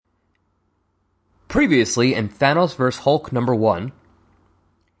Previously in Thanos vs. Hulk number 1,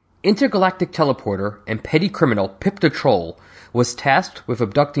 intergalactic teleporter and petty criminal Pip the Troll was tasked with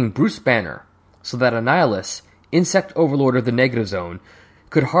abducting Bruce Banner so that Annihilus, insect overlord of the Negative Zone,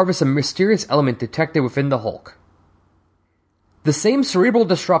 could harvest a mysterious element detected within the Hulk. The same cerebral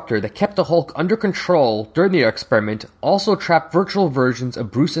disruptor that kept the Hulk under control during the experiment also trapped virtual versions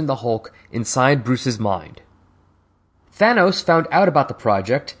of Bruce and the Hulk inside Bruce's mind. Thanos found out about the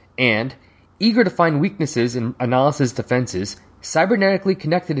project and, eager to find weaknesses in Annihilus' defenses, cybernetically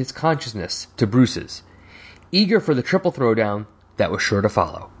connected his consciousness to Bruce's, eager for the triple throwdown that was sure to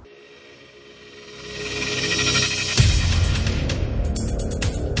follow.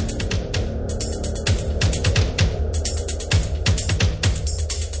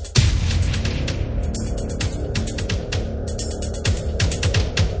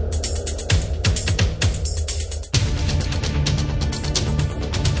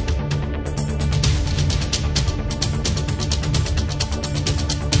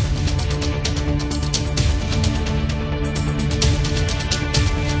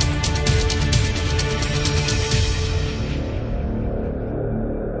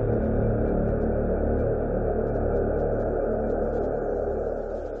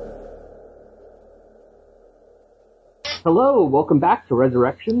 Hello, welcome back to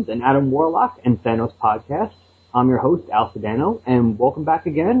Resurrections, an Adam Warlock and Thanos podcast. I'm your host, Al Sedano, and welcome back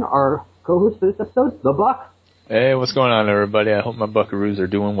again, our co-host for this episode, The Buck. Hey, what's going on, everybody? I hope my buckaroos are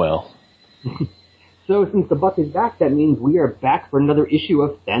doing well. So, since The Buck is back, that means we are back for another issue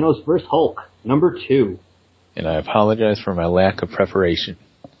of Thanos vs. Hulk, number 2. And I apologize for my lack of preparation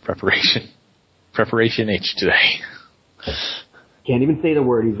H today. Can't even say the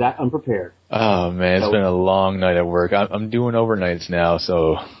word, he's that unprepared. Oh, man, it's been a long night at work. I'm doing overnights now,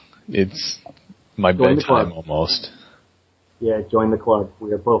 so it's my bedtime almost. Yeah, join the club.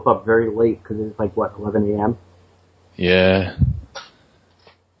 We are both up very late, because it's like, 11 a.m.? Yeah.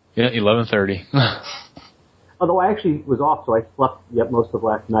 Yeah, 11:30. Although I actually was off, so I slept most of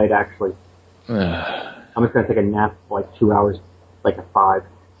last night, actually. I'm just going to take a nap for 2 hours, at 5.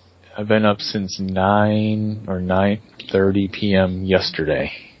 I've been up since 9 or 9:30 p.m.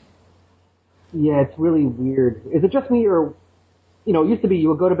 yesterday. Yeah, it's really weird. Is it just me, or, it used to be you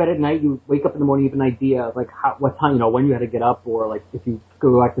would go to bed at night, you wake up in the morning, you have an idea of, what time, when you had to get up, or, if you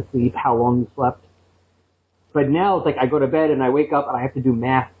go back to sleep, how long you slept. But now, it's I go to bed and I wake up and I have to do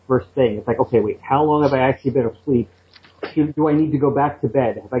math first thing. It's okay, wait, how long have I actually been asleep? Do I need to go back to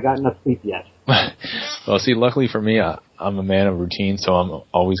bed? Have I gotten enough sleep yet? Well, see, luckily for me, I'm a man of routine, so I'm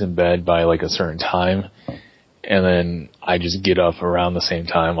always in bed by, a certain time. And then I just get up around the same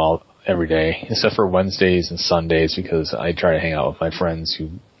time every day, except for Wednesdays and Sundays, because I try to hang out with my friends who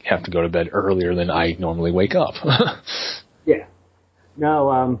have to go to bed earlier than I normally wake up. Yeah.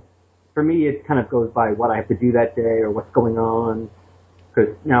 No, for me, it kind of goes by what I have to do that day or what's going on.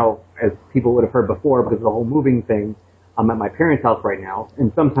 Because now, as people would have heard before, because of the whole moving thing, I'm at my parents' house right now,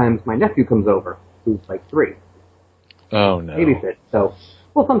 and sometimes my nephew comes over, who's 3. Oh, no. Babysit. So,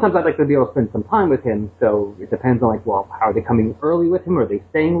 sometimes I'd like to be able to spend some time with him, so it depends on, how are they coming early with him, or are they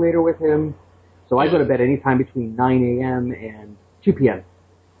staying later with him? So I go to bed anytime between 9 a.m. and 2 p.m.,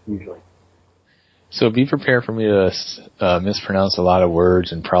 usually. So be prepared for me to mispronounce a lot of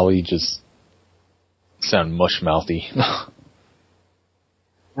words and probably just sound mush-mouthy.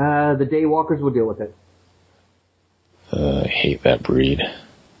 The Daywalkers will deal with it. I hate that breed.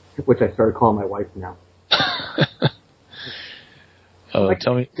 Which I started calling my wife now. Oh,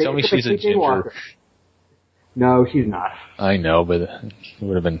 tell me she's a ginger. No, she's not. I know, but it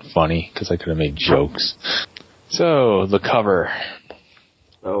would have been funny because I could have made jokes. So, the cover.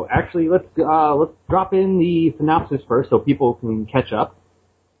 So, actually, let's drop in the synopsis first so people can catch up.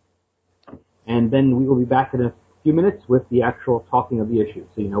 And then we will be back in a few minutes with the actual talking of the issue,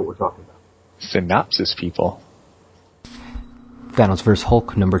 so you know what we're talking about. Synopsis, people. Thanos vs.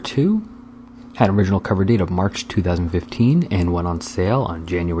 Hulk number 2 had an original cover date of March 2015 and went on sale on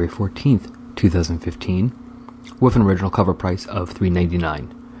January 14th, 2015, with an original cover price of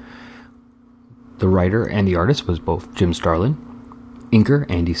 $3.99. The writer and the artist was both Jim Starlin, inker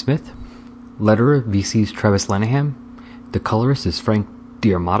Andy Smith, letterer VC's Travis Lanham, the colorist is Frank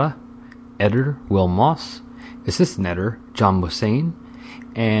Diarmata, editor Will Moss, assistant editor John Mussane,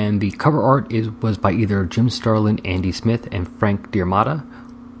 and the cover art was by either Jim Starlin, Andy Smith, and Frank Diarmata,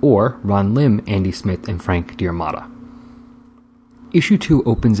 or Ron Lim, Andy Smith, and Frank Diarmata. Issue 2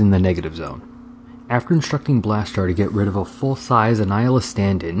 opens in the Negative Zone. After instructing Blastar to get rid of a full-size Annihilus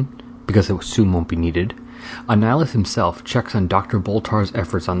stand-in, because it soon won't be needed, Annihilus himself checks on Dr. Boltar's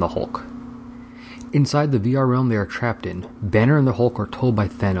efforts on the Hulk. Inside the VR realm they are trapped in, Banner and the Hulk are told by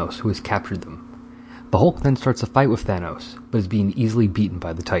Thanos, who has captured them. The Hulk then starts a fight with Thanos, but is being easily beaten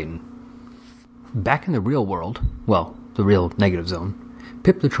by the Titan. Back in the real world, well, the real negative zone,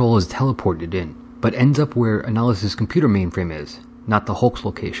 Pip the Troll is teleported in, but ends up where Annihilus' computer mainframe is, not the Hulk's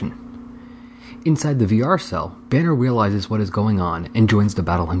location. Inside the VR cell, Banner realizes what is going on and joins the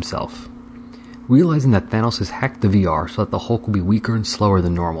battle himself. Realizing that Thanos has hacked the VR so that the Hulk will be weaker and slower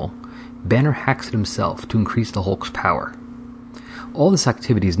than normal, Banner hacks it himself to increase the Hulk's power. All this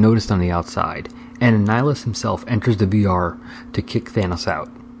activity is noticed on the outside, and Annihilus himself enters the VR to kick Thanos out.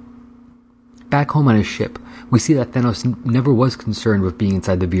 Back home on his ship, we see that Thanos never was concerned with being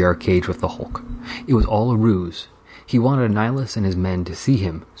inside the VR cage with the Hulk. It was all a ruse. He wanted Annihilus and his men to see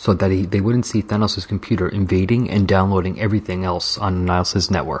him so that they wouldn't see Thanos' computer invading and downloading everything else on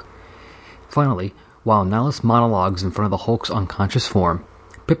Annihilus' network. Finally, while Annihilus monologues in front of the Hulk's unconscious form,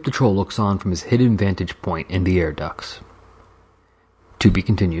 Pip the Troll looks on from his hidden vantage point in the air ducts. To be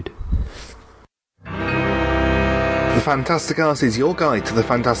continued. The Fantastic Art is your guide to the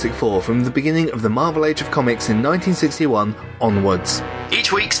Fantastic Four from the beginning of the Marvel Age of Comics in 1961 onwards.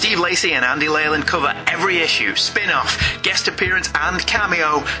 Each week, Steve Lacey and Andy Leyland cover every issue, spin-off, guest appearance and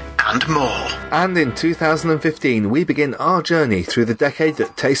cameo, and more. And in 2015, we begin our journey through the decade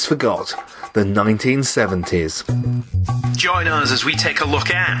that taste forgot, the 1970s. Join us as we take a look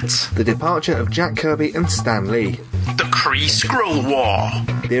at the departure of Jack Kirby and Stan Lee, the Kree-Skrull War,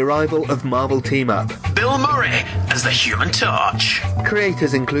 the arrival of Marvel Team-Up, Bill Murray as the Human Torch,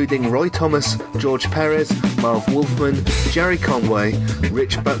 creators including Roy Thomas, George Perez, Marv Wolfman, Jerry Conway,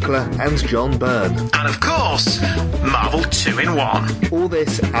 Rich Buckler and John Byrne, and of course, Marvel 2-in-1. All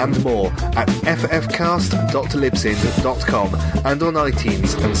this and more at ffcast.libsyn.com and on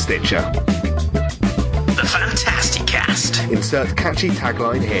iTunes and Stitcher. The Fantastic Cast. Insert catchy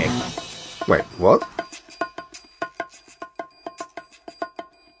tagline here. Wait, what?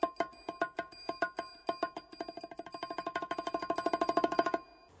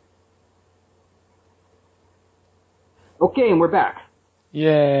 Okay, and we're back.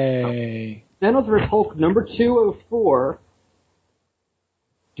 Yay! Thanos vs. Hulk number 204,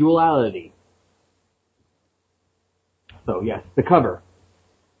 Duality. So, yes, the cover.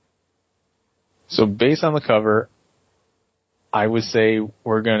 So based on the cover, I would say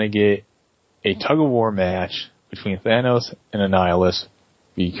we're going to get a tug-of-war match between Thanos and Annihilus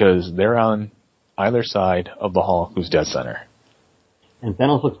because they're on either side of the Hulk, who's dead center. And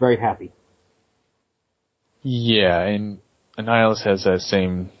Thanos looks very happy. Yeah, and Annihilus has that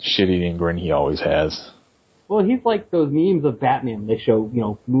same shit-eating grin he always has. Well, he's like those memes of Batman. They show,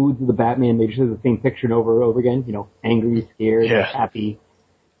 moods of the Batman. They just show the same picture over and over again. Angry, scared, happy.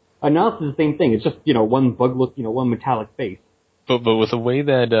 Annihilus is the same thing. It's just, one bug look, one metallic face. But with the way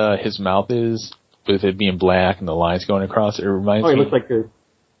that his mouth is, with it being black and the lines going across, it reminds me... Oh, it looks like there's...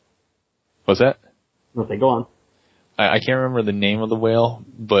 What's that? Okay, go on. I can't remember the name of the whale,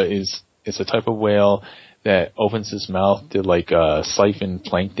 but it's a type of whale that opens his mouth to siphon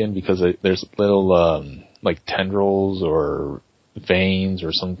plankton because there's little tendrils or veins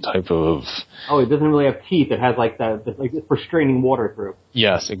or some type of... Oh, it doesn't really have teeth. It has it's for straining water through.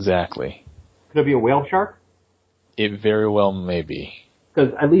 Yes, exactly. Could it be a whale shark? It very well may be.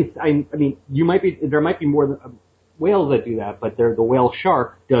 Because at least, there might be more than whales that do that, but the whale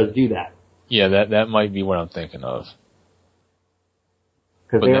shark does do that. Yeah, that might be what I'm thinking of.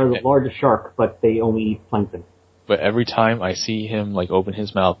 Because they are the largest shark, but they only eat plankton. But every time I see him open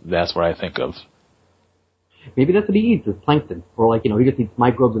his mouth, that's what I think of. Maybe that's what he eats, is plankton. Or he just eats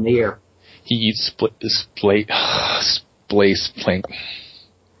microbes in the air. He eats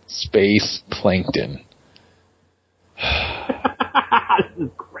space plankton. This is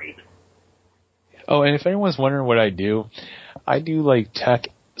great. Oh, and if anyone's wondering what I do tech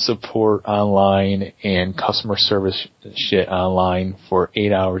support online and customer service shit online for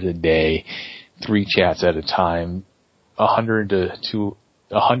 8 hours a day, 3 chats at a time, 100 to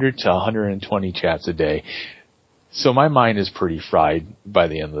 120 chats a day. So my mind is pretty fried by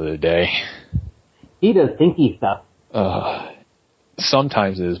the end of the day. He does thinky stuff.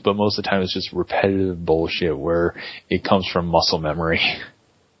 Sometimes it is, but most of the time it's just repetitive bullshit where it comes from muscle memory.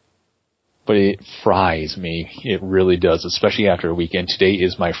 But it fries me. It really does, especially after a weekend. Today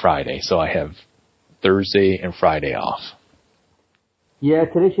is my Friday, so I have Thursday and Friday off. Yeah,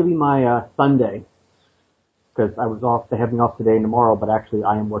 today should be my Sunday. Because I was off, they have me off today and tomorrow, but actually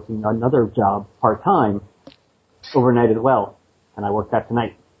I am working another job part-time overnight as well. And I work that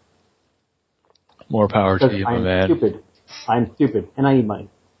tonight. More power to you, my man. I'm stupid, and I need money.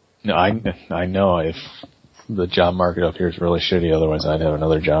 No, I know if the job market up here is really shitty, otherwise I'd have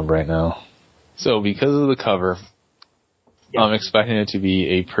another job right now. So because of the cover, Yeah. I'm expecting it to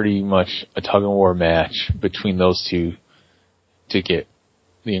be a pretty much a tug-of-war match between those two to get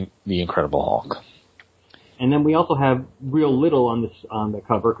the Incredible Hulk. And then we also have real little on the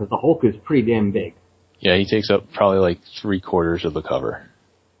cover because the Hulk is pretty damn big. Yeah, he takes up probably like 3/4 of the cover.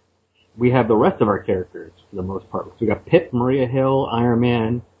 We have the rest of our characters for the most part. So we got Pip, Maria Hill, Iron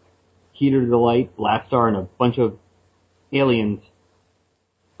Man, Heater to the Light, Blastar, and a bunch of aliens,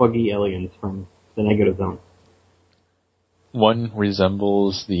 buggy aliens from the Negative Zone. One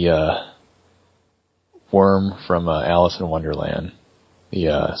resembles the worm from Alice in Wonderland,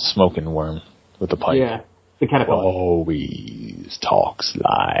 the smoking worm with the pipe. Yeah, the caterpillar. Always talks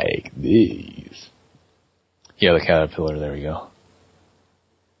like this. Yeah, the caterpillar, there we go.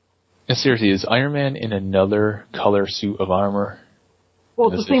 And seriously, is Iron Man in another color suit of armor?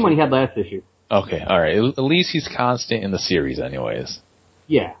 Well, it's the same one he had last issue. Okay, alright. At least he's constant in the series anyways.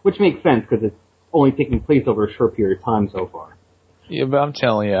 Yeah, which makes sense because it's only taking place over a short period of time so far. Yeah, but I'm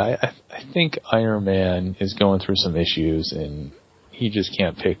telling you, I think Iron Man is going through some issues and he just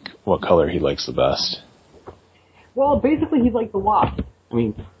can't pick what color he likes the best. Well, basically he's like the Wasp. I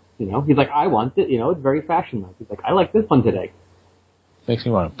mean, he's like, I want it, it's very fashion-like. He's like, I like this one today. Makes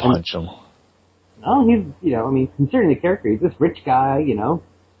me want to punch him. Oh, he's, considering the character, he's this rich guy,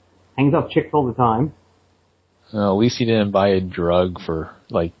 hangs out with chicks all the time. At least he didn't buy a drug for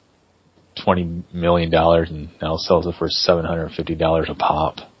like $20 million and now sells it for $750 a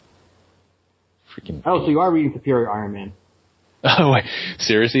pop. Freaking. Oh, so you are reading Superior Iron Man. Oh, wait.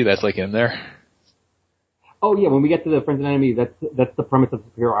 Seriously? That's like in there? Oh, yeah, when we get to the Friends and Enemies, that's the premise of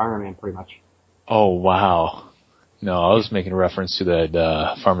Superior Iron Man, pretty much. Oh, wow. No, I was making reference to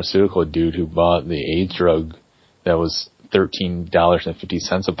that pharmaceutical dude who bought the AIDS drug that was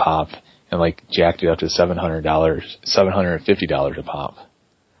 $13.50 a pop and like jacked it up to $750 a pop.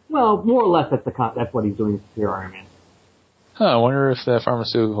 Well, more or less that's what he's doing in Superior Iron Man. Huh, I wonder if that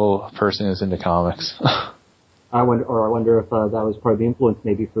pharmaceutical person is into comics. I wonder if that was part of the influence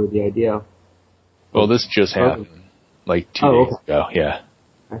maybe for the idea. Well, this just happened like 2 days ago, yeah.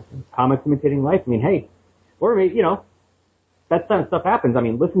 Comics imitating life. I mean, hey, or maybe, that kind of stuff happens. I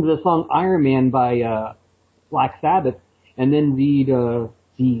mean, listen to the song Iron Man by Black Sabbath and then read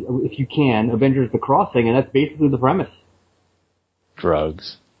if you can, Avengers: The Crossing, and that's basically the premise.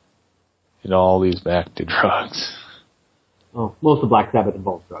 Drugs. It all leads back to drugs. Oh, most of Black Sabbath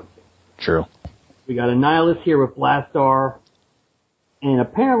involves drugs. True. We got Annihilus here with Blastar, and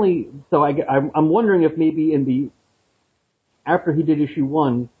apparently, so I'm wondering if maybe after he did issue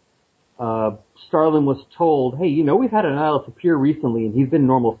 1, Starlin was told, hey, we've had Annihilus appear recently, and he's been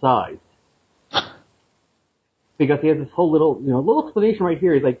normal size. Because he has this whole little explanation right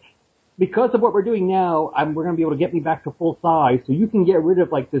here. He's like, because of what we're doing now, we're going to be able to get me back to full size, so you can get rid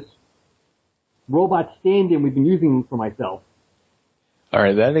of like this robot stand-in we've been using for myself.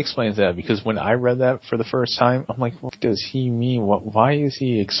 Alright, that explains that, because when I read that for the first time, I'm like, what does he mean? Why is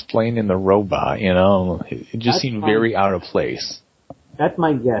he explaining the robot, It just seemed very out of place. That's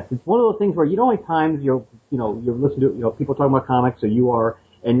my guess. It's one of those things where, how many times you're listening to, people talking about comics, or you are,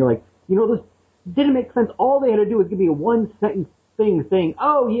 and you're like, this didn't make sense. All they had to do was give me a one-sentence thing saying,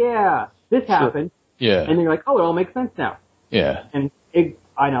 oh yeah, this happened. Yeah. And then you're like, oh, it all makes sense now. Yeah. And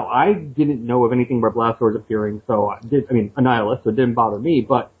I know, I didn't know of anything where Blastar was appearing, Annihilus, so it didn't bother me,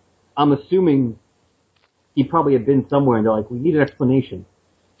 but I'm assuming he probably had been somewhere and they're like, we need an explanation.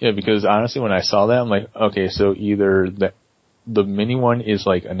 Yeah, because honestly, when I saw that, I'm like, okay, so either the mini one is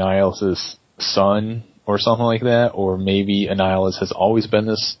like Annihilus's son or something like that, or maybe Annihilus has always been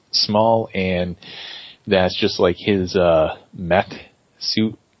this small and that's just like his mech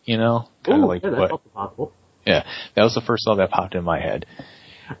suit, kind of like that's also possible. Yeah, that was the first thought that popped in my head.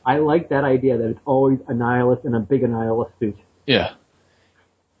 I like that idea that it's always Annihilus in a big Annihilus suit. Yeah.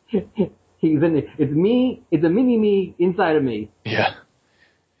 It's me, it's a mini-me inside of me. Yeah.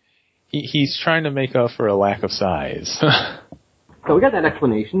 He's trying to make up for a lack of size. So we got that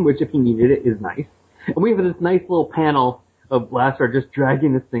explanation, which if you needed it is nice. And we have this nice little panel of Blastar just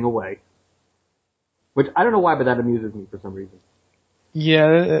dragging this thing away. Which I don't know why, but that amuses me for some reason. Yeah,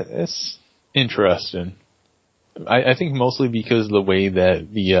 it's interesting. I think mostly because of the way that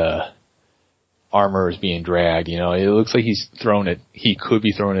the armor is being dragged, it looks like he could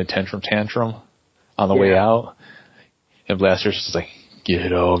be throwing a tantrum on the way out. And Blastar's just like,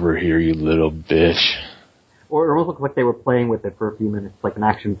 get over here, you little bitch. Or it almost looks like they were playing with it for a few minutes, like an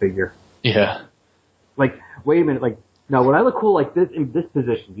action figure. Yeah. Like, wait a minute, now would I look cool like this in this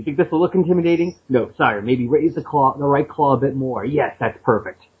position? Do you think this will look intimidating? No, sorry, maybe raise the right claw a bit more. Yes, that's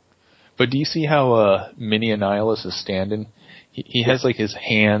perfect. But do you see how Mini Annihilus is standing? He has like his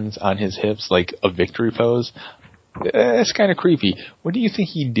hands on his hips, like a victory pose. It's kind of creepy. What do you think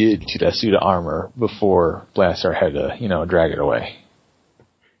he did to that suit of armor before Blaster had to, drag it away?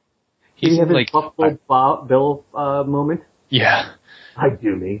 He's have his Buffalo Bill moment? Yeah. I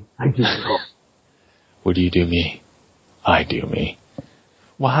do me. I do me. What do you do me? I do me.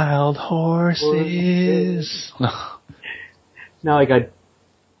 Wild horses. Now I got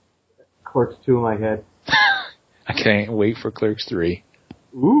Clerks 2 in my head. I can't wait for Clerks 3.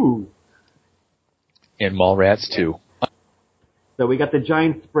 Ooh. And Mallrats 2. So we got the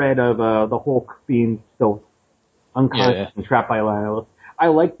giant spread of the Hulk being still unconscious and trapped by Lionel. I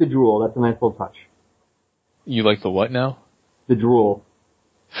like the drool. That's a nice little touch. You like the what now? The drool.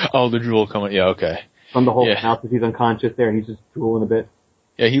 Oh, the drool coming. Yeah, okay. From the Hulk's mouth because he's unconscious there and he's just drooling a bit.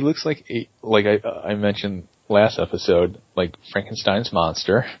 Yeah, he looks like I mentioned last episode, like Frankenstein's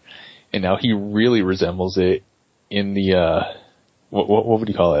monster, and now he really resembles it in the what would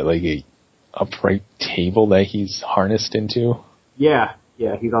you call it? Like a upright table that he's harnessed into. Yeah,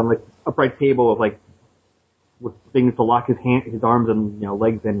 he's on like upright table with things to lock his arms and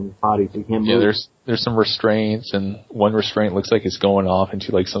legs in his body so he can't move. Yeah, there's some restraints, and one restraint looks like it's going off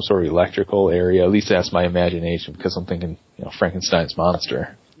into like some sort of electrical area. At least that's my imagination because I'm thinking Frankenstein's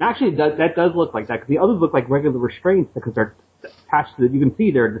monster. Actually, that does look like that because the others look like regular restraints because they're attached to you can see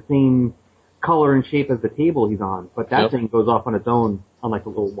they're the same color and shape as the table he's on, but that thing goes off on its own on like a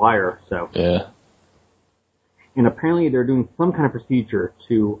little wire. So yeah. And apparently they're doing some kind of procedure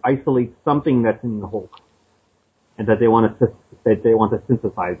to isolate something that's in the Hulk, and that they want to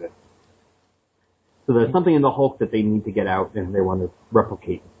synthesize it. So there's something in the Hulk that they need to get out, and they want to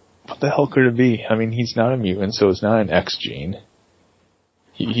replicate. What the hell could it be? I mean, he's not a mutant, so it's not an X gene.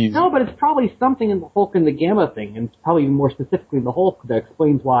 No, but it's probably something in the Hulk and the Gamma thing, and it's probably more specifically in the Hulk that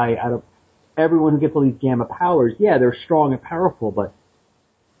explains why out of everyone who gets all these Gamma powers, they're strong and powerful, but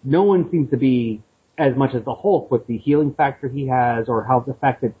no one seems to be as much as the Hulk with the healing factor he has, or how the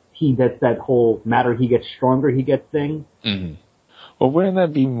fact that he gets that whole matter he gets stronger he gets thing. Mm-hmm. Well, wouldn't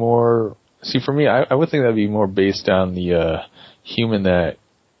that be more... See, for me, I would think that would be more based on the human that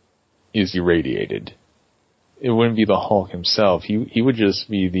is irradiated. It wouldn't be the Hulk himself. He would just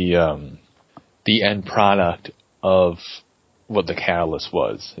be the end product of what the catalyst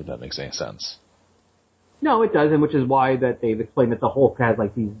was, if that makes any sense. No, it doesn't, which is why that they've explained that the Hulk has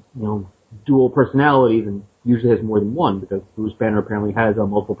like these, dual personalities and usually has more than one because Bruce Banner apparently has a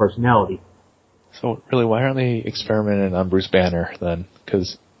multiple personality. So really, why aren't they experimenting on Bruce Banner then?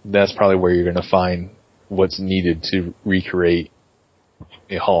 Because that's probably where you're going to find what's needed to recreate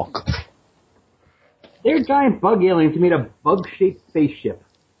a Hulk. They're giant bug aliens who made a bug-shaped spaceship.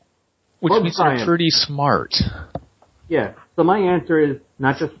 Which means they're pretty smart. Yeah, so my answer is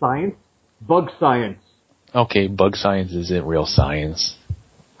not just science, bug science. Okay, bug science isn't real science.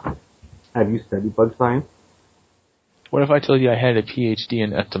 Have you studied bug science? What if I told you I had a PhD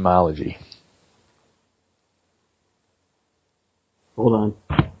in entomology? Hold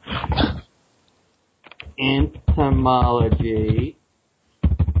on. Entomology.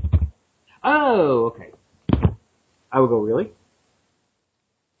 Oh, okay. I would go, really?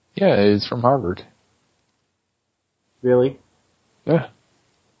 Yeah, it's from Harvard. Really? Yeah.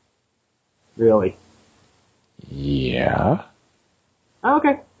 Really? Yeah. Oh,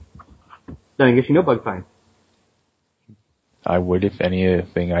 okay. Then I guess you know bug science. I would if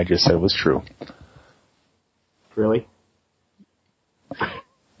anything I just said was true. Really?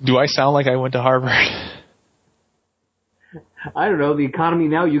 Do I sound like I went to Harvard? I don't know. The economy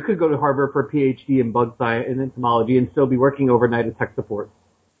now, you could go to Harvard for a PhD in bug science and entomology and still be working overnight as tech support.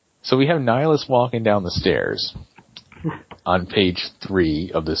 So we have Nihilus walking down the stairs on page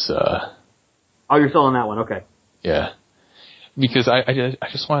 3 of this. Oh, you're still on that one. Okay. Yeah. Because I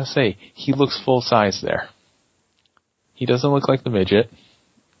just want to say, he looks full size there. He doesn't look like the midget.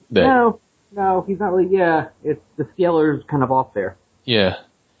 No, he's not really, it's, the scalar's kind of off there. Yeah.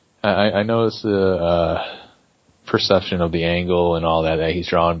 I noticed the perception of the angle and all that he's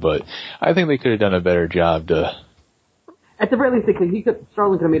drawn, but I think they could have done a better job to... At the very least,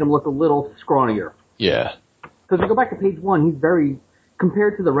 Starlin could have made him look a little scrawnier. Yeah. Because if you go back to page 1, he's very,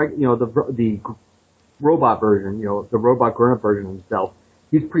 compared to the robot version, the robot grown-up version of himself,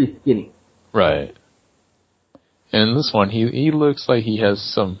 he's pretty skinny. Right. And in this one, he looks like he has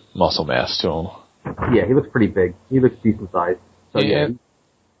some muscle mass to him. Yeah, he looks pretty big. He looks decent sized. So,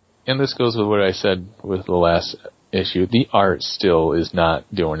 and this goes with what I said with the last issue. The art still is not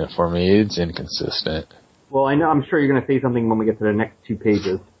doing it for me. It's inconsistent. Well, I'm sure you're going to say something when we get to the next 2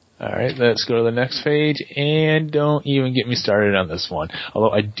 pages. All right, let's go to the next page, and don't even get me started on this one.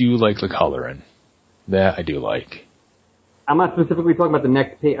 Although I do like the coloring. That I do like. I'm not specifically talking about the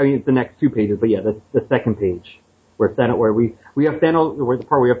next page. I mean, it's the next 2 pages, but yeah, the second page. where we have Thanos, where the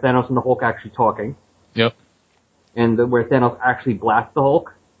part where we have Thanos and the Hulk actually talking. Yep. And where Thanos actually blasts the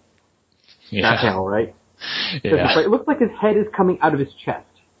Hulk. Yeah. That panel, right? Yeah. It looks like his head is coming out of his chest.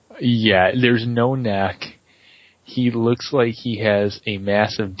 Yeah, there's no neck. He looks like he has a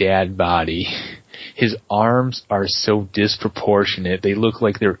massive dad body. His arms are so disproportionate. They look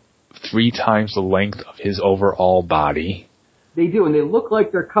like they're 3 times the length of his overall body. They do, and they look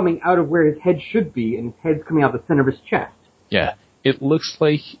like they're coming out of where his head should be, and his head's coming out the center of his chest. Yeah. It looks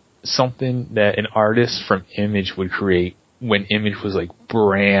like something that an artist from Image would create when Image was like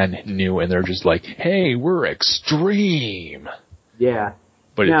brand new, and they're just like, hey, we're extreme. Yeah.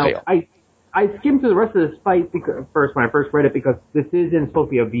 But now, it failed. I skimmed through the rest of this fight when I first read it, because this isn't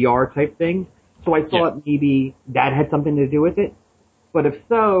supposed to be a VR type thing. So I thought maybe that had something to do with it. But if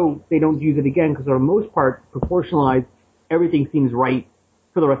so, they don't use it again, because for the most part, proportionalized, everything seems right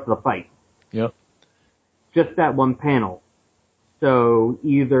for the rest of the fight. Yep. Just that one panel. So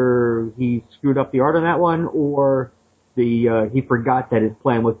either he screwed up the art on that one, or he forgot that his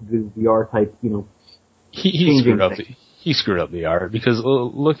plan was to do VR type, He screwed up the art, because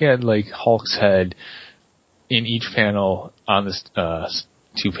look at like Hulk's head in each panel on this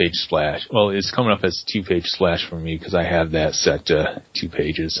 2-page splash. Well, it's coming up as 2-page splash for me because I have that set to 2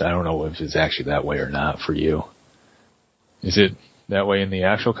 pages. I don't know if it's actually that way or not for you. Is it that way in the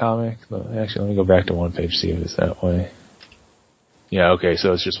actual comic? Actually, let me go back to 1 page, see if it's that way. Yeah, okay,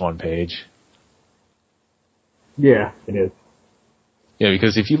 so it's just 1 page. Yeah, it is. Yeah,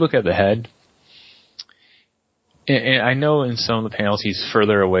 because if you look at the head, and I know in some of the panels he's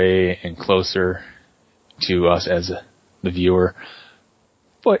further away and closer to us as the viewer,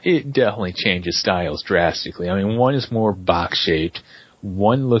 but it definitely changes styles drastically. I mean, one is more box-shaped.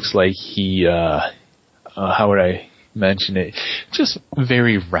 One looks like he, how would I mention it? Just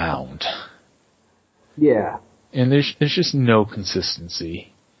very round. Yeah. And there's just no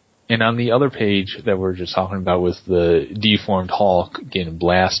consistency. And on the other page that we're just talking about with the deformed Hulk getting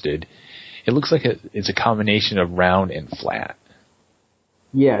blasted, it looks like it's a combination of round and flat.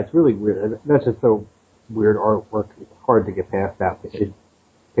 Yeah, it's really weird. That's just so weird artwork. It's hard to get past that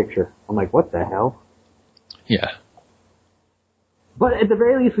picture. I'm like, what the hell? Yeah. But at the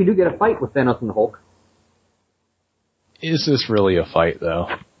very least, we do get a fight with Thanos and the Hulk. Is this really a fight, though?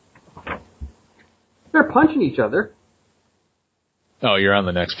 They're punching each other. Oh, you're on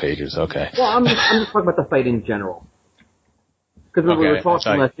the next pages. Okay. Well, I'm just talking about the fight in general. Because we were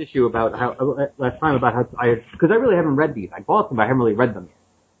talking last issue about last time about how because I really haven't read these. I bought them, but I haven't really read them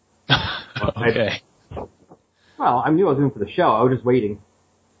yet. Okay. I knew I was doing for the show. I was just waiting.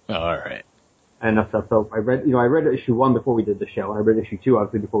 Oh, all right. And enough stuff. So I read issue 1 before we did the show, and I read issue 2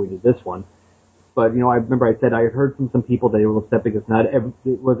 obviously before we did this one. But I remember I said I heard from some people that they were upset because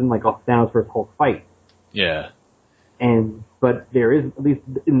it wasn't like a Thanos versus Hulk fight. Yeah. But there is, at least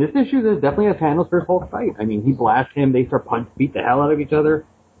in this issue, there's definitely a Thanos versus Hulk fight. I mean, he blasts him, they start beat the hell out of each other.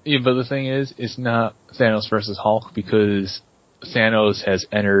 Yeah, but the thing is, it's not Thanos versus Hulk because Thanos has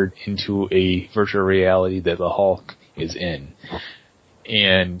entered into a virtual reality that the Hulk is in.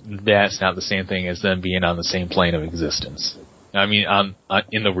 And that's not the same thing as them being on the same plane of existence. I mean,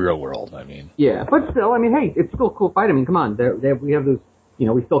 in the real world, I mean. Yeah, but still, I mean, hey, it's still a cool fight. I mean, come on, we have those,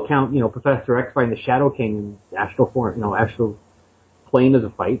 we still count, Professor X fighting the Shadow King and astral form, astral plane as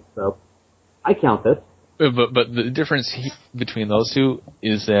a fight, so I count this. But the difference between those two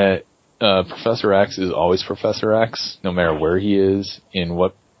is that Professor X is always Professor X, no matter where he is, in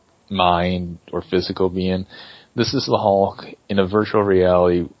what mind or physical being. This is the Hulk in a virtual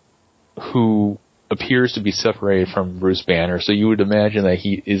reality who appears to be separated from Bruce Banner, so you would imagine that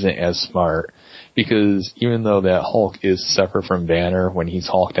he isn't as smart, because even though that Hulk is separate from Banner when he's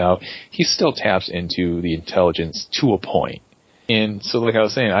Hulked out, he still taps into the intelligence to a point. And so, like I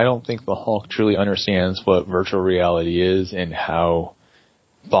was saying, I don't think the Hulk truly understands what virtual reality is and how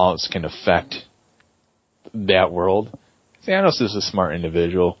thoughts can affect that world. Thanos is a smart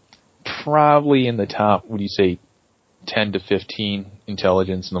individual, probably in the top, would you say, 10 to 15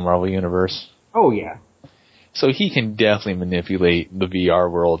 intelligence in the Marvel Universe. Oh, yeah. So he can definitely manipulate the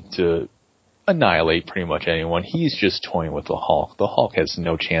VR world to annihilate pretty much anyone. He's just toying with the Hulk. The Hulk has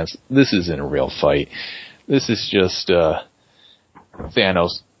no chance. This isn't a real fight. This is just Thanos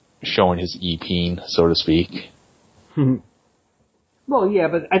showing his E-peen, so to speak. Well, yeah,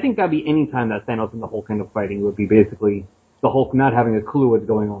 but I think that'd be any time that Thanos and the Hulk end up fighting would be basically the Hulk not having a clue what's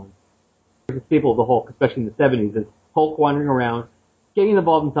going on. The staple of the Hulk, especially in the 70s, is Hulk wandering around, getting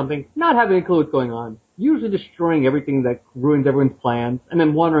involved in something, not having a clue what's going on, usually destroying everything that ruins everyone's plans, and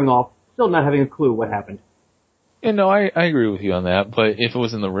then wandering off, still not having a clue what happened. And no, I agree with you on that, but if it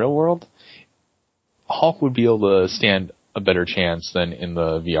was in the real world, Hulk would be able to stand a better chance than in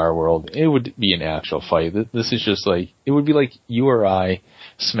the VR world. It would be an actual fight. This is just like, it would be like you or I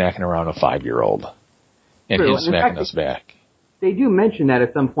smacking around a 5-year-old and True. him smacking us back. They do mention that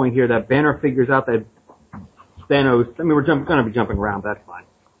at some point here, that Banner figures out that Thanos, I mean, we're going to be jumping around, that's fine.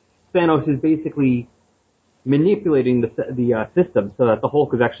 Thanos is basically manipulating the system so that the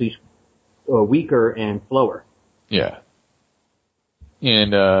Hulk is actually weaker and slower. Yeah.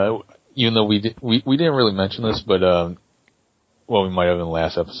 And even though we didn't really mention this, but well, we might have in the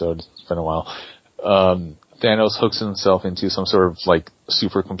last episode. It's been a while. Thanos hooks himself into some sort of like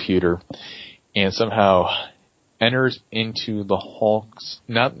supercomputer, and somehow enters into the Hulk's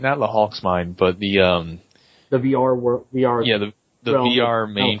not the Hulk's mind, but the VR. Yeah, the VR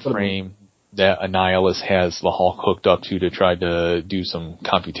mainframe that Annihilus has the Hulk hooked up to try to do some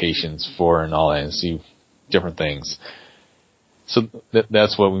computations for and all that, and see different things. So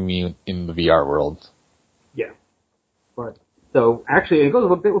that's what we mean in the VR world. Yeah. But, so, actually, it goes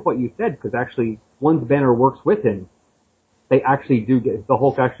a bit with what you said, because actually, once Banner works with him, they actually do the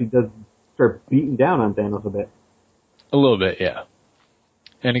Hulk actually does start beating down on Thanos a bit. A little bit, yeah.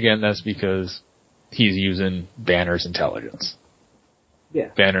 And again, that's because he's using Banner's intelligence. Yeah.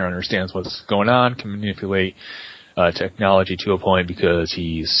 Banner understands what's going on, can manipulate technology to a point because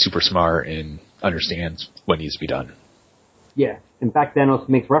he's super smart and understands what needs to be done. Yeah. In fact, Thanos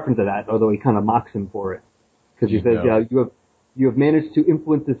makes reference to that, although he kind of mocks him for it. Because he says, you have managed to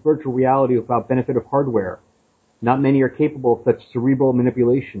influence this virtual reality without benefit of hardware. Not many are capable of such cerebral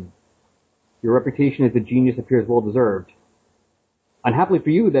manipulation. Your reputation as a genius appears well deserved. Unhappily for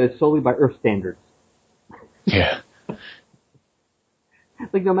you, that is solely by Earth standards. Yeah.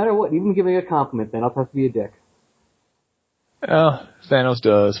 Like, no matter what, even giving a compliment, Thanos has to be a dick. Well, Thanos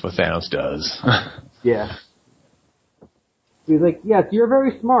does what Thanos does. Yeah. He's like, yes, you're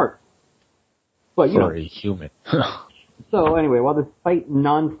very smart. But, you for a human. So, anyway, while this fight,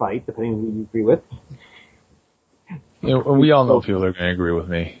 non-fight, depending on who you agree with. Yeah, we all know people are going to agree with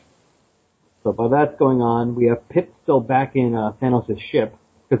me. So while that's going on, we have Pip still back in Thanos' ship.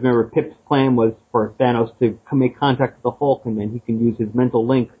 Because remember, Pip's plan was for Thanos to make contact with the Hulk, and then he can use his mental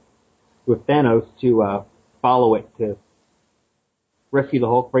link with Thanos to follow it to rescue the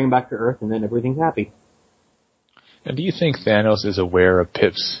Hulk, bring him back to Earth, and then everything's happy. And do you think Thanos is aware of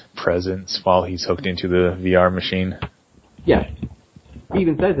Pip's presence while he's hooked into the VR machine? Yes. He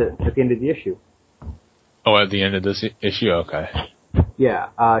even says it at the end of the issue. Oh, at the end of this issue? Okay. Yeah.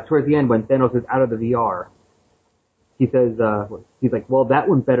 Towards the end, when Thanos is out of the VR, he says, he's like, well, that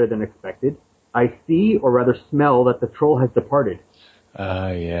went better than expected. I see, or rather smell, that the troll has departed.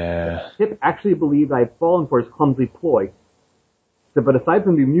 Yeah. Pip actually believed I had fallen for his clumsy ploy. So, but aside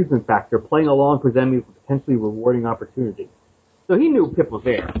from the amusement factor, playing along presented me with a potentially rewarding opportunity. So he knew Pip was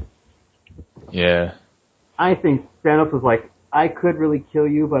there. Yeah. I think Thanos was like, I could really kill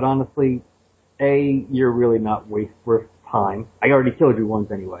you, but honestly, A, you're really not worth time. I already killed you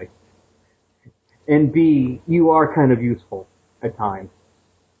once anyway. And B, you are kind of useful at times.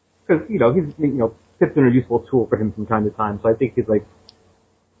 Because, Pip's been a useful tool for him from time to time, so I think he's like,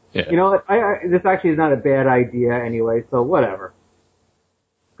 Yeah. you know what, this actually is not a bad idea anyway, so whatever.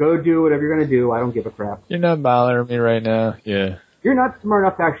 Go do whatever you're gonna do, I don't give a crap. You're not bothering me right now. Yeah. You're not smart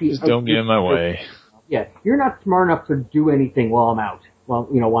enough to actually... Just don't get in my way. Yeah, you're not smart enough to do anything while I'm out. While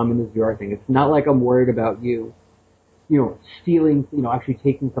I'm in this VR thing. It's not like I'm worried about you, stealing, actually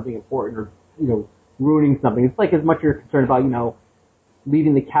taking something important or, ruining something. It's like as much you're concerned about,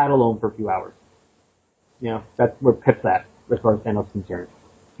 leaving the cat alone for a few hours. That's where Pip's at, as far as Thanos is concerned.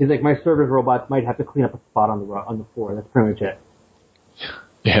 He's like, my service robots might have to clean up a spot on the floor. That's pretty much it.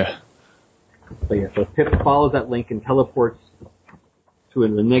 Yeah. So Pip follows that link and teleports to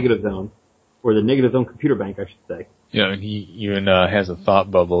the negative zone, or the negative zone computer bank, I should say. Yeah, and he even has a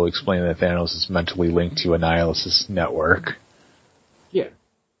thought bubble explaining that Thanos is mentally linked to Annihilus' network. Yeah.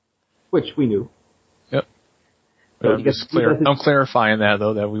 Which we knew. Yep. So I'm clarifying that,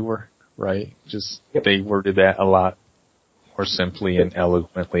 though, that we were right. Just They worded that a lot more simply and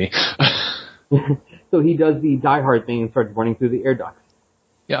eloquently. So he does the Die Hard thing and starts running through the air ducts.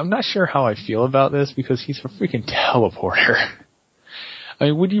 Yeah, I'm not sure how I feel about this because he's a freaking teleporter. I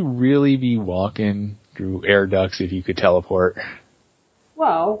mean, would you really be walking through air ducts if you could teleport?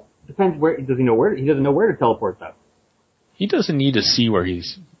 Well, depends where. He doesn't know where to teleport though. He doesn't need to see where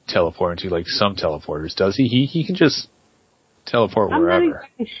he's teleporting to like some teleporters, does he? He can just teleport wherever. I'm not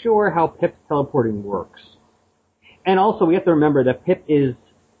exactly sure how Pip's teleporting works. And also, we have to remember that Pip is,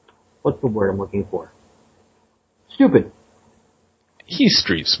 what's the word I'm looking for? Stupid. He's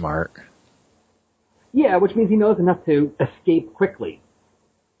street smart. Yeah, which means he knows enough to escape quickly.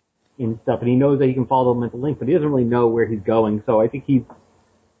 in stuff, and he knows that he can follow the mental link, but he doesn't really know where he's going. So I think he's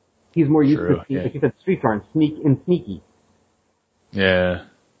more used to, like you said, street smart and sneaky. Yeah.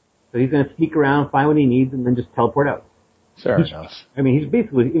 So he's going to sneak around, find what he needs, and then just teleport out. Fair enough. I mean,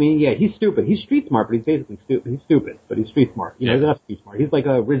 he's stupid. He's street smart, but he's basically stupid. He's stupid, but he's street smart. You know, he's enough street smart. He's like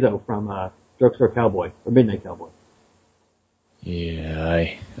a Rizzo from Drugstore Cowboy or Midnight Cowboy. Yeah,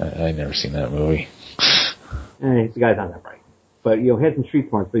 I never seen that movie. The guy's not that bright, but he has some street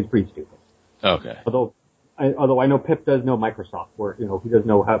smarts, but he's pretty stupid. Okay. Although I know Pip does know Microsoft, or he does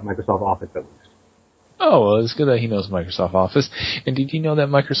know how Microsoft Office at least. Oh, well, it's good that he knows Microsoft Office. And did you know that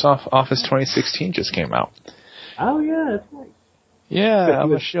Microsoft Office 2016 just came out? Oh yeah, that's right. Yeah,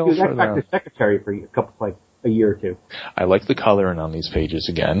 I'm a He shill was for X-Factor that. secretary for a year or two. I like the coloring on these pages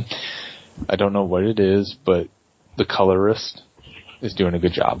again. I don't know what it is, but the colorist is doing a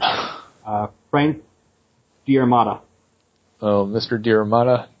good job. Frank Diarmata. Oh, Mr.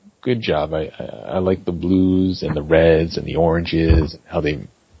 Diarmata, good job. I like the blues and the reds and the oranges and how they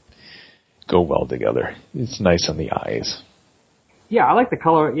go well together. It's nice on the eyes. Yeah, I like the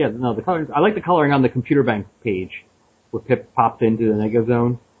color. Yeah, no, the color. I like the coloring on the Computer Bank page where Pip pops into the Negative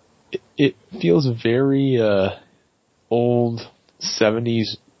Zone. It feels very old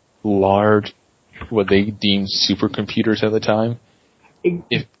 70s large, what they deemed supercomputers at the time.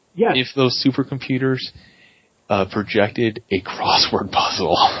 If those supercomputers projected a crossword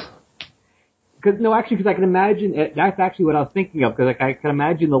puzzle. Because I can imagine that's actually what I was thinking of. Because I can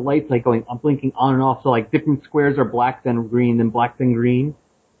imagine the lights blinking on and off. So like different squares are black then green, then black then green,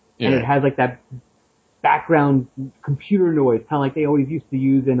 and it has like that background computer noise, kind of like they always used to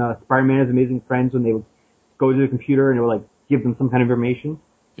use in Spider-Man's Amazing Friends when they would go to the computer and it would like give them some kind of information.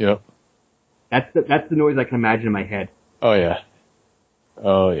 Yep. That's the noise I can imagine in my head. Oh yeah.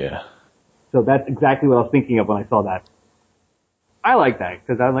 Oh yeah. So that's exactly what I was thinking of when I saw that. I like that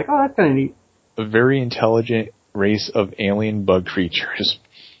because I was like, oh, that's kind of neat. A very intelligent race of alien bug creatures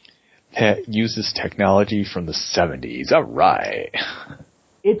that uses technology from the 70s. All right.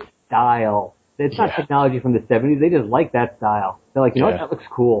 It's style. It's not technology from the 70s. They just like that style. They're like, you know what? That looks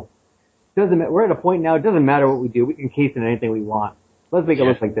cool. We're at a point now. It doesn't matter what we do. We can case it in anything we want. Let's make it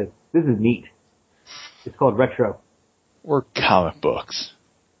look like this. This is neat. It's called retro. Or comic books.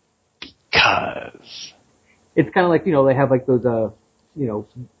 Because it's kind of like, they have like those,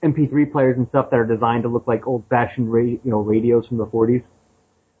 MP3 players and stuff that are designed to look like old-fashioned, radios from the 40s.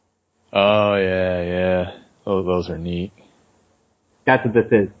 Oh, yeah. Oh, those are neat. That's what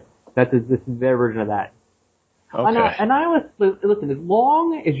this is. This is their version of that. Okay. Listen, as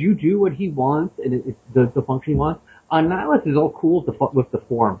long as you do what he wants and it does the function he wants, Annihilus is all cool with the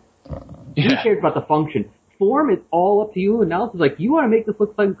form. He cares about the function. Form is all up to you. Annihilus is like, you want to make this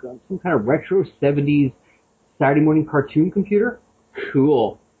look like some kind of retro 70s Saturday morning cartoon computer?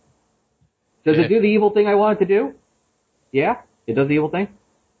 Cool. Does it do the evil thing I want it to do? Yeah? It does the evil thing?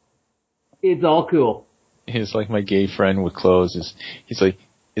 It's all cool. He's like my gay friend with clothes. He's like,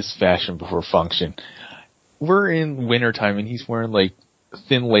 it's fashion before function. We're in wintertime and he's wearing like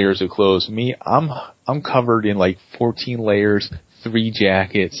thin layers of clothes. Me, I'm covered in like 14 layers, 3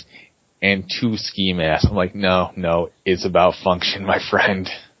 jackets, and 2 ski masks. I'm like, no, it's about function, my friend.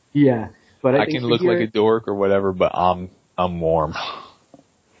 Yeah. But I can look like a dork or whatever, but I'm warm.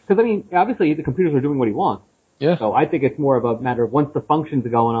 Because, obviously the computers are doing what he wants. Yeah. So I think it's more of a matter of once the functions are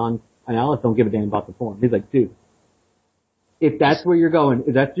going on, Annihilus don't give a damn about the form. He's like, dude, if that's where you're going,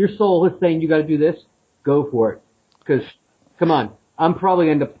 if that's your soul is saying you gotta do this, go for it. Because, come on, I'm probably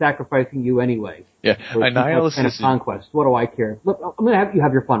going to end up sacrificing you anyway. Yeah. Annihilus kind of conquest. What do I care? Look, I'm going to have you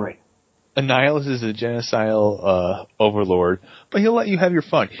have your fun right now. Annihilus is a genocidal overlord, but he'll let you have your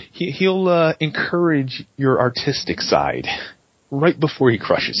fun. He'll encourage your artistic side right before he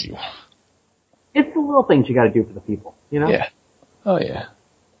crushes you. It's the little things you got to do for the people, Yeah. Oh yeah.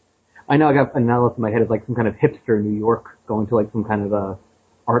 I know I got Annihilus in my head as like some kind of hipster in New York going to like some kind of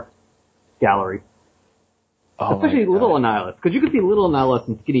art gallery. Oh, especially Little Annihilus, because you can see Little Annihilus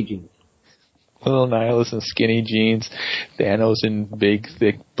in skinny jeans. Little Annihilus in skinny jeans, Thanos in big,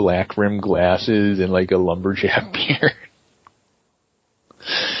 thick, black rimmed glasses, and like a lumberjack beard.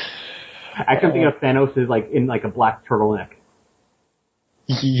 I can think of Thanos is like in like a black turtleneck.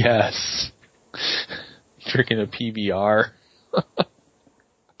 Yes. Drinking a PBR.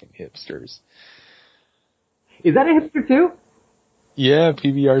 Fucking hipsters. Is that a hipster too? Yeah,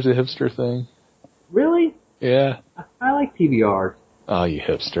 PBR's a hipster thing. Really? Yeah. I like PBRs. Oh, you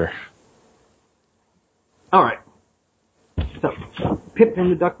hipster. Alright. So, Pip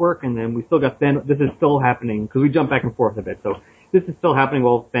and the ductwork, and then we still got Thanos. This is still happening, because we jump back and forth a bit. So, this is still happening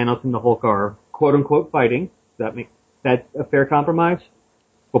while Thanos and the Hulk are quote-unquote fighting. That's a fair compromise?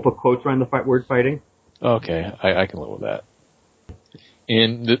 We'll put quotes around the word fighting. Okay, I can live with that.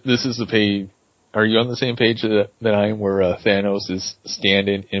 And this is the page. Are you on the same page that I am, where Thanos is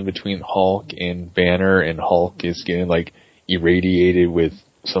standing in between Hulk and Banner, and Hulk is getting like irradiated with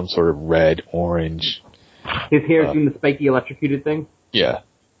some sort of red, orange. His hair's doing the spiky electrocuted thing? Yeah.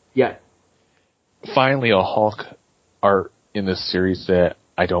 Yes. Finally, a Hulk art in this series that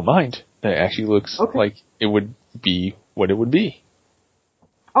I don't mind. That actually looks like it would be what it would be.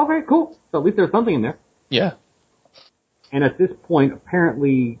 Oh, very cool. So at least there's something in there. Yeah. And at this point,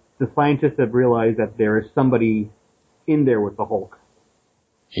 apparently, the scientists have realized that there is somebody in there with the Hulk.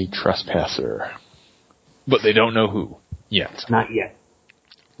 A trespasser. But they don't know who yet. Not yet.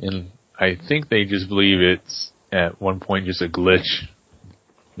 And I think they just believe it's, at one point, just a glitch.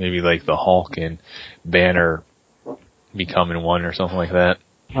 Maybe like the Hulk and Banner becoming one or something like that.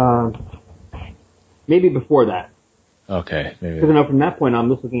 Maybe before that. Okay, maybe. Because from that point on,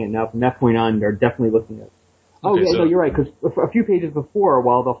 I'm just looking at now, from that point on, they're definitely looking at it. Oh, okay, yeah, no, you're right, because a few pages before,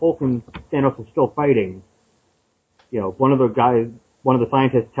 while the Hulk and Thanos are still fighting, one of the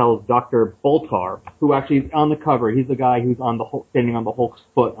scientists tells Dr. Boltar, who actually is on the cover, he's the guy who's standing on the Hulk's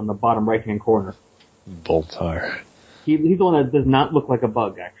foot on the bottom right-hand corner. Boltar. He's the one that does not look like a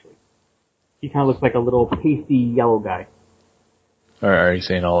bug, actually. He kind of looks like a little pasty yellow guy. Are you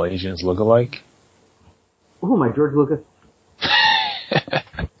saying all Asians look alike? Oh, my George Lucas.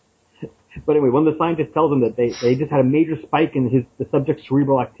 But anyway, one of the scientists tells him that they just had a major spike in the subject's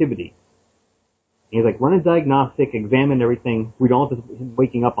cerebral activity. And he's like, run a diagnostic, examine everything. We don't want him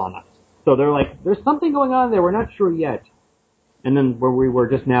waking up on us. So they're like, there's something going on there. We're not sure yet. And then where we were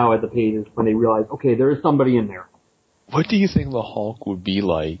just now at the page is when they realized, okay, there is somebody in there. What do you think the Hulk would be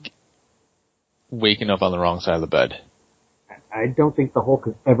like waking up on the wrong side of the bed? I don't think the Hulk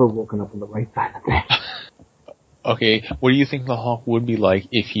has ever woken up on the right side of the bed. Okay, what do you think the Hulk would be like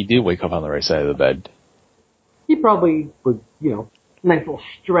if he did wake up on the right side of the bed? He probably would, nice little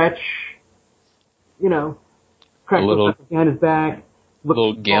stretch, crack behind his back. A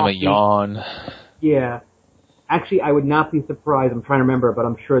little gamma yawn. Yeah. Actually, I would not be surprised. I'm trying to remember, but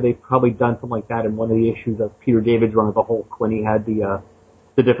I'm sure they've probably done something like that in one of the issues of Peter David's run of the Hulk when he had the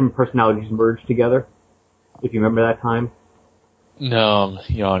different personalities merged together. If you remember that time. No, I'm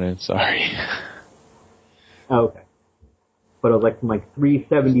yawning, sorry. Oh, okay. But it was from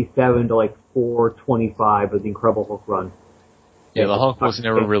 377 to 425 of the Incredible Hulk run. Yeah, the Hulk was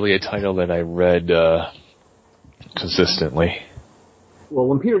never really a title that I read consistently. Well,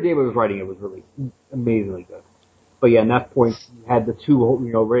 when Peter David was writing, it was really amazingly good. But yeah, at that point, you had the two,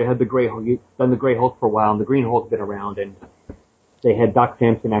 you had the Gray Hulk, you'd done the Gray Hulk for a while, and the Green Hulk's been around, and they had Doc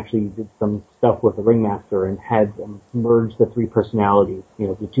Samson actually did some stuff with the Ringmaster and had them merge the three personalities,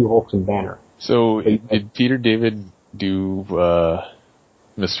 the two Hulks and Banner. So did Peter David do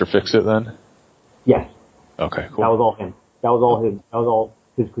Mr. Fix-It then? Yes. Okay, cool. That was all him. That was all him. That was all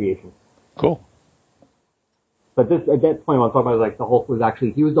his creation. Cool. But at that point, what I'm talking about was the Hulk was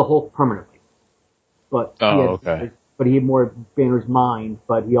actually, he was the Hulk permanently. But but he had more Banner's mind,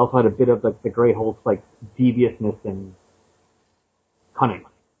 but he also had a bit of the Gray Hulk's deviousness and cunning.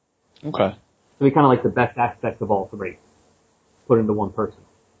 Okay. So he kind of the best aspects of all three put into one person.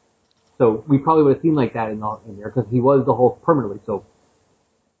 So we probably would have seen that in there because he was the Hulk permanently. So,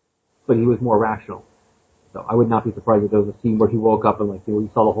 but he was more rational. So I would not be surprised if there was a scene where he woke up and you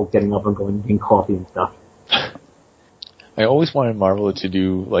saw the Hulk getting up and going and getting coffee and stuff. I always wanted Marvel to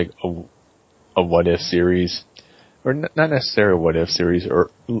do a what if series, or not necessarily a what if series,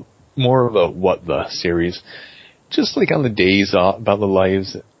 or more of a what the series, just on the days off, about the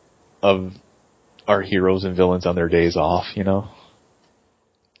lives of our heroes and villains on their days off, Yeah,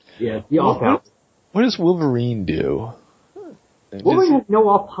 the off out. What does Wolverine do? Wolverine has no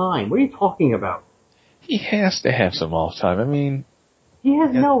off time. What are you talking about? He has to have some off time. I mean, he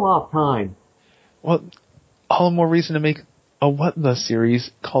has no off time. Well, all the more reason to make a What the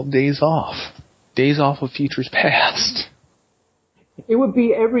series called Days Off. Days Off of Futures Past. It would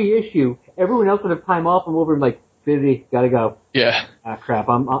be every issue. Everyone else would have time off, and Wolverine busy, gotta go. Yeah. Ah, crap.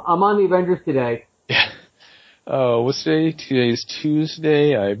 I'm on the Avengers today. Yeah. Oh, what's today? Today's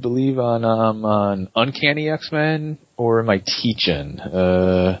Tuesday. I believe I'm on Uncanny X-Men, or am I teaching?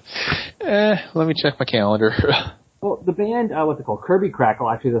 Let me check my calendar. Well, the band, what's it called? Kirby Crackle,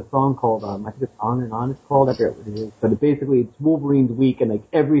 actually, there's a song called, I think it's On and On it's called, I forget what it is. But it's Wolverine's week, and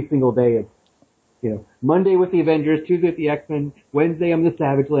every single day it's, Monday with the Avengers, Tuesday with the X-Men, Wednesday I'm the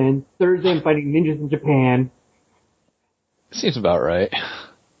Savage Land, Thursday I'm fighting ninjas in Japan. Seems about right.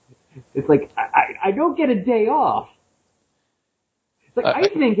 It's I don't get a day off. It's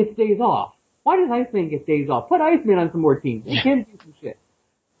Iceman gets days off. Why does Iceman get days off? Put Iceman on some more teams. He can do some shit.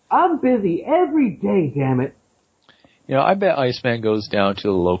 I'm busy every day, damn it. You know, I bet Iceman goes down to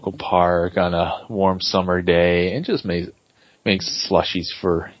the local park on a warm summer day and just makes slushies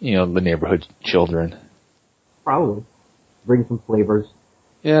for, you know, the neighborhood children. Probably. Bring some flavors.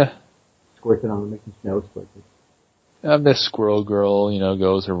 Yeah. Squirt it on and make some snow splitters. I bet Squirrel Girl, you know,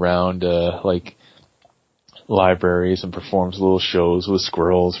 goes around, like, libraries and performs little shows with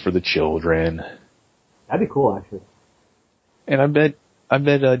squirrels for the children. That'd be cool, actually. And I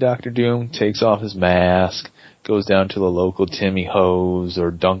bet Dr. Doom takes off his mask, goes down to the local Timmy Ho's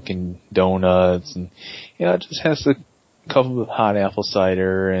or Dunkin' Donuts, and, you know, just has a couple of hot apple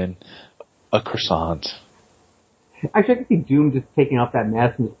cider and a croissant. Actually, I can see Doom just taking off that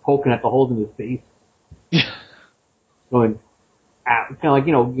mask and just poking at the holes in his face. Going, kind of like,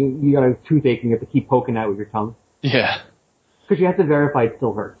 you know, you got a toothache and you have to keep poking at it with your tongue. Yeah. Because you have to verify it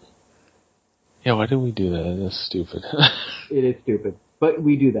still hurts. Yeah, why did we do that? That's stupid. It is stupid. But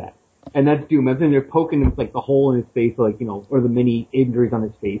we do that. And that's Doom. I think they're poking him, like, the hole in his face, like, you know, or the mini injuries on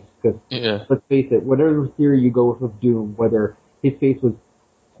his face. Because, let's face it, whatever theory you go with Doom, whether his face was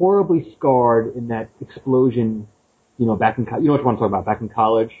horribly scarred in that explosion, you know, back in, you know what I'm talking about, back in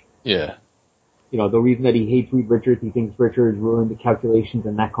college? Yeah. You know, the reason that he hates Reed Richards, he thinks Richards ruined the calculations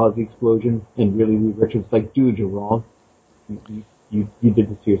and that caused the explosion. And really, Reed Richards is like, dude, you're wrong. You did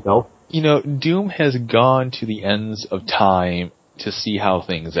this to yourself. You know, Doom has gone to the ends of time to see how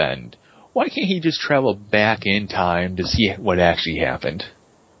things end. Why can't he just travel back in time to see what actually happened?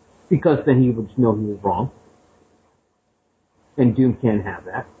 Because then he would know he was wrong. And Doom can't have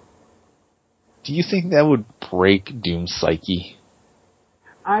that. Do you think that would break Doom's psyche?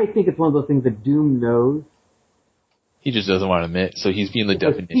 I think it's one of those things that Doom knows. He just doesn't want to admit, so he's being the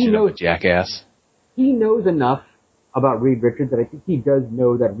definition of a jackass. He knows enough about Reed Richards that I think he does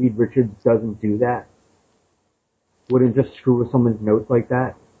know that Reed Richards doesn't do that. Wouldn't just screw with someone's notes like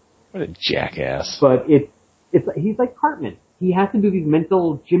that. What a jackass. But he's like Cartman. He has to do these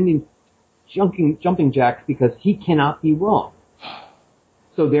mental jumping jacks because he cannot be wrong.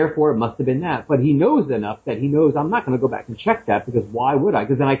 So therefore, it must have been that. But he knows enough that he knows I'm not going to go back and check that because why would I?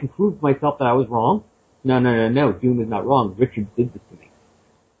 Because then I can prove to myself that I was wrong. No. Doom is not wrong. Richards did this to me.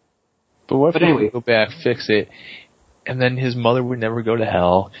 But what if he would go back, fix it, and then his mother would never go to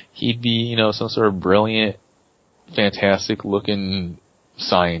hell? He'd be, you know, some sort of brilliant, fantastic-looking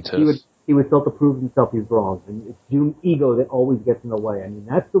scientist. He would still have to prove himself he's wrong. And it's Doom's ego that always gets in the way. I mean,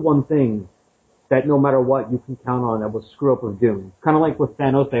 that's the one thing that no matter what, you can count on that will screw up with Doom. Kind of like with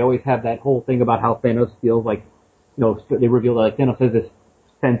Thanos, they always have that whole thing about how Thanos feels like, you know, they reveal that like Thanos has this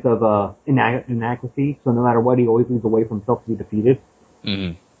sense of inadequacy, so no matter what, he always leaves away from himself to be defeated.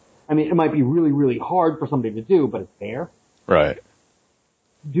 Mm-hmm. I mean, it might be really, really hard for somebody to do, but it's there. Right.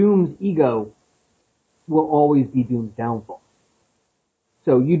 Doom's ego will always be Doom's downfall.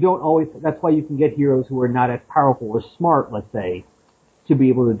 So you don't always, that's why you can get heroes who are not as powerful or smart, let's say, to be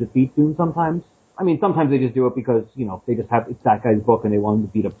able to defeat Doom sometimes. I mean, sometimes they just do it because, you know, they just have, it's that guy's book and they want him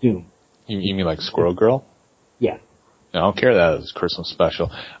to beat up Doom. You mean like Squirrel Girl? Yeah. I don't care that it's Christmas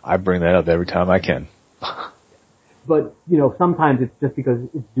special. I bring that up every time I can. But, you know, sometimes it's just because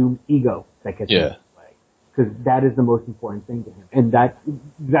it's Doom's ego that gets in the way. Because that is the most important thing to him. And that's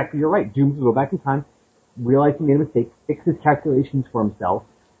exactly, you're right. Doom can go back in time, realize he made a mistake, fix his calculations for himself.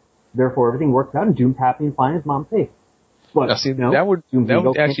 Therefore, everything works out and Doom's happy and fine, his mom's safe. But, now, see, you know, that would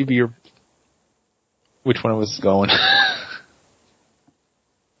actually be your... Which one was going?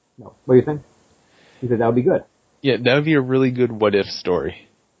 No. What do you think? He said that would be good. Yeah, that would be a really good what-if story.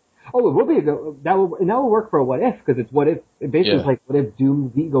 Oh, it would be. That would work for a what if, because it's what if. Basically, it's like what if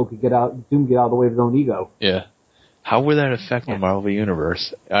Doom's ego could get out of the way of his own ego. Yeah. How would that affect the Marvel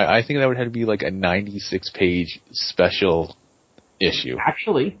Universe? I think that would have to be like a 96-page special issue.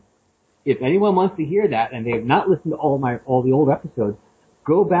 Actually, if anyone wants to hear that and they have not listened to all the old episodes,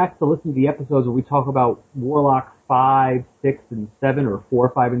 go back to listen to the episodes where we talk about Warlock 5, 6, and 7, or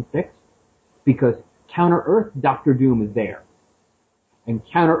 4, 5, and 6, because Counter-Earth Doctor Doom is there. And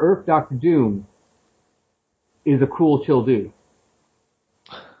Counter-Earth Doctor Doom is a cool, chill dude.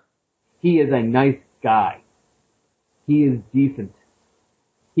 He is a nice guy. He is decent.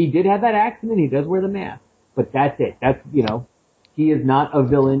 He did have that accident. He does wear the mask. But that's it. That's, you know, he is not a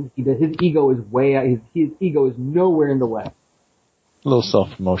villain. His ego is his ego is nowhere in the way. A little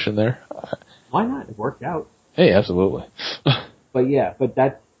self-promotion there. Why not? It worked out. Hey, absolutely. But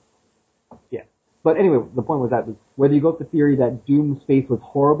But anyway, the point was that whether you go with the theory that Doom's face was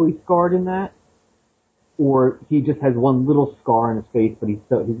horribly scarred in that, or he just has one little scar on his face, but his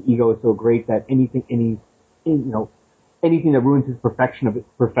ego is so great that anything that ruins his perfection of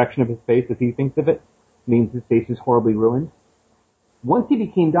his face, as he thinks of it, means his face is horribly ruined. once he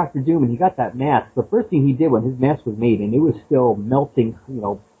became Dr. Doom and he got that mask, the first thing he did when his mask was made and it was still melting,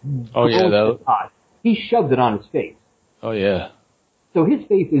 Oh yeah, hot, he shoved it on his face. Oh yeah. So his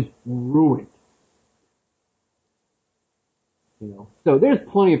face is ruined. So there's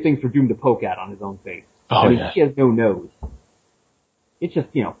plenty of things for Doom to poke at on his own face. Oh yeah. He has no nose. It's just,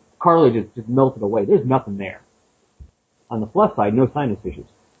 cartilage is just melted away. There's nothing there. On the plus side, no sinus issues.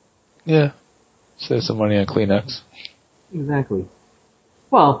 Yeah. Save some money on Kleenex. Exactly.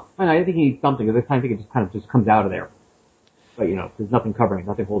 Well, I think he needs something, because I think it just kind of comes out of there. But, there's nothing covering it,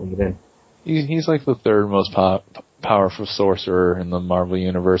 nothing holding it in. He's like the third most powerful sorcerer in the Marvel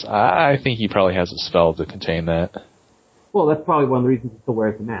Universe. I think he probably has a spell to contain that. Well, that's probably one of the reasons he still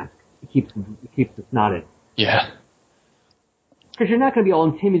wears the mask. It keeps the snot in. Yeah. Because you're not going to be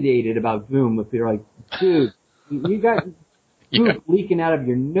all intimidated about Zoom if you're like, dude, you got goop leaking out of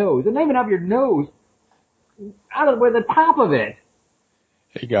your nose. And not even out of your nose, out of where the top of it.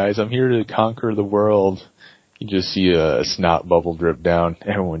 Hey guys, I'm here to conquer the world. You just see a snot bubble drip down.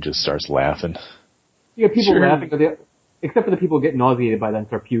 Everyone just starts laughing. You get people laughing, except for the people who get nauseated by that and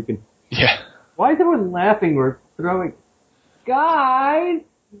start puking. Yeah. Why is everyone laughing or throwing? Guys!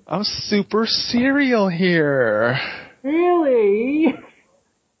 I'm super cereal here. Really?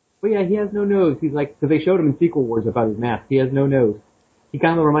 But yeah, he has no nose. He's like, because they showed him in Secret Wars about his mask. He has no nose. He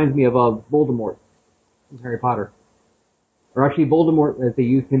kind of reminds me of Voldemort in Harry Potter. Or actually Voldemort, as they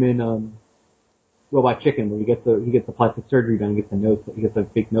used him in Robot Chicken, where he gets the plastic surgery done and he gets a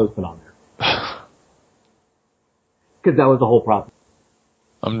fake nose put on there. Because that was the whole process.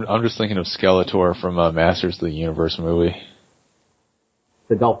 I'm just thinking of Skeletor from Masters of the Universe movie.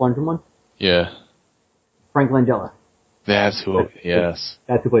 The Dolph Lundgren one? Yeah. Frank Langella. That's who, yes.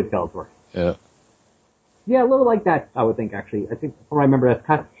 That's who played Skeletor. Yeah. Yeah, a little like that, I would think, actually. I think, from what I remember,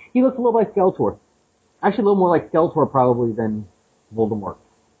 he looks a little like Skeletor. Actually, a little more like Skeletor, probably, than Voldemort.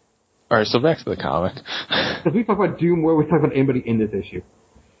 Alright, so back to the comic. Because we talk about Doom, where we talk about anybody in this issue.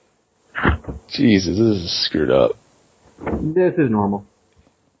 Jesus, this is screwed up. This is normal.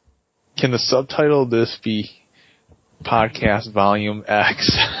 Can the subtitle of this be Podcast Volume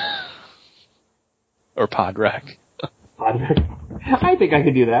X? Or Podrec? I think I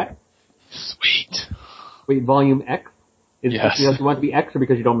could do that. Sweet. Wait, Volume X? Yes. Do you want it to be X or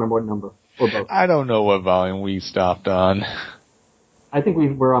because you don't remember what number? Or both? I don't know what volume we stopped on. I think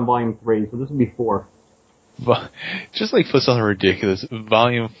we're on Volume 3, so this would be 4. But just like put something ridiculous.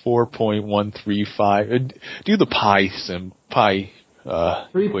 Volume 4.135. Do the pi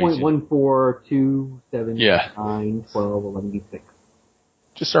 3.142791211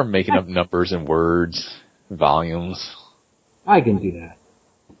 Just start making up numbers and words, volumes. I can do that.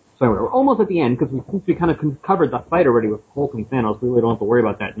 So we're almost at the end, because since we kind of covered the fight already with Hulk and Thanos, we really don't have to worry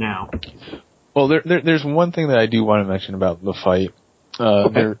about that now. Well, there's one thing that I do want to mention about the fight.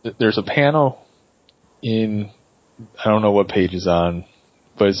 Okay. There's a panel in, I don't know what page is on,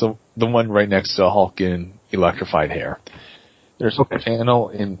 but it's the one right next to Hulk in electrified hair. There's a panel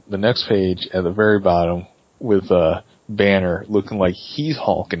in the next page at the very bottom with Banner looking like he's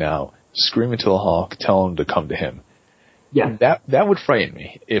hulking out, screaming to the Hulk, telling him to come to him. Yeah. That would frighten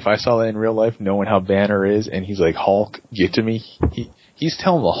me. If I saw that in real life, knowing how Banner is, and he's like, Hulk, get to me. He's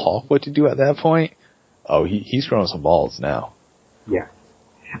telling the Hulk what to do at that point. Oh, he's growing some balls now. Yeah.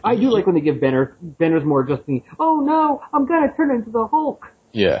 I do like when they give Banner's more just the, oh no, I'm gonna turn into the Hulk.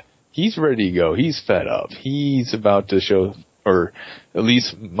 Yeah. He's ready to go. He's fed up. He's about to show, or at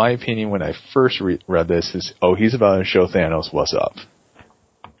least my opinion when I first read this is, he's about to show Thanos what's up.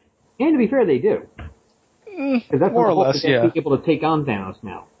 And to be fair, they do. Because that's more or less, yeah. Being able to take on Thanos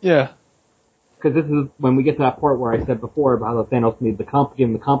now. Yeah. Because this is when we get to that part where I said before about how Thanos made give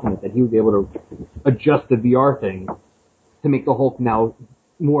him the compliment that he was able to adjust the VR thing to make the Hulk now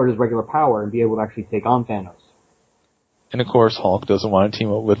more at his regular power and be able to actually take on Thanos. And of course, Hulk doesn't want to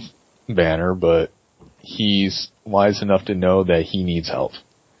team up with Banner, but he's wise enough to know that he needs help.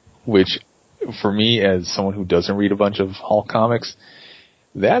 Which, for me, as someone who doesn't read a bunch of Hulk comics,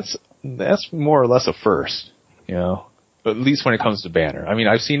 that's more or less a first, At least when it comes to Banner. I mean,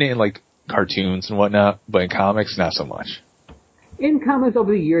 I've seen it in like cartoons and whatnot, but in comics, not so much. In comics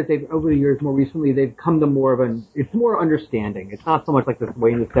over the years, more recently, they've come to it's more understanding. It's not so much like the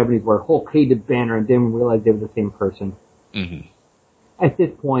way in the 70s where Hulk hated Banner and didn't realize they were the same person. Mm-hmm. At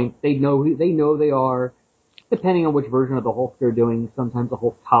this point, they know they are, depending on which version of the Hulk they're doing, sometimes the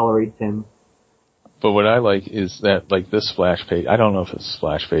Hulk tolerates him. But what I like is that, like, this splash page, I don't know if it's a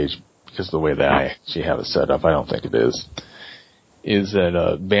splash page, because of the way that I actually have it set up, I don't think it is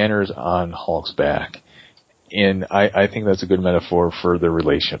that Banner's on Hulk's back. And I think that's a good metaphor for the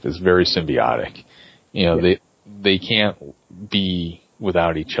relationship. It's very symbiotic. they can't be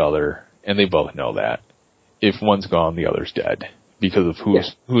without each other, and they both know that. If one's gone, the other's dead because of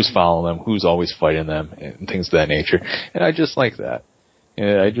who's following them, who's always fighting them, and things of that nature. And I just like that.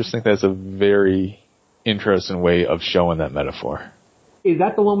 And I just think that's a very interesting way of showing that metaphor. Is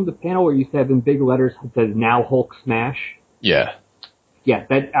that the one with the panel where you said in big letters it says "Now Hulk Smash"? Yeah. Yeah,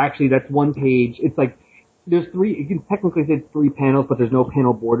 that's one page. It's like there's three. You can technically say it's 3 panels, but there's no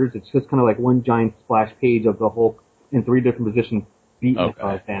panel borders. It's just kind of like one giant splash page of the Hulk in 3 different positions beating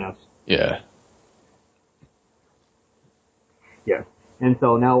Thanos. Yeah. Yeah. And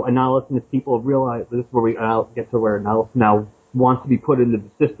so now Annihilus and his people have realized this is where we get to where Annihilus now wants to be put into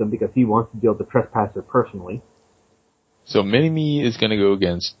the system because he wants to deal with the Trespasser personally. So Mini-Me is going to go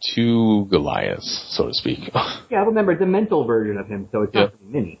against 2 Goliaths, so to speak. Yeah, remember, it's a mental version of him, so it's not going to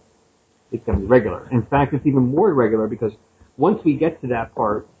be mini. It's going to be regular. In fact, it's even more regular because once we get to that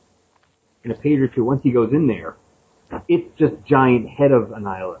part, in a page or two, once he goes in there, it's just giant head of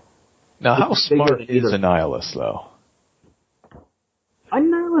Annihilus. Now, how smart is Annihilus, though?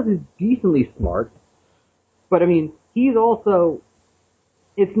 Annihilus is decently smart, but I mean, he's also,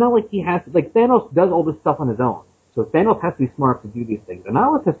 it's not like he has, like Thanos does all this stuff on his own. So Thanos has to be smart to do these things.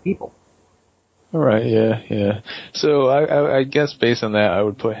 Annihilus has people. All right, yeah. So I guess based on that, I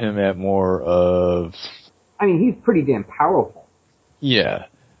would put him at more of... I mean, he's pretty damn powerful. Yeah,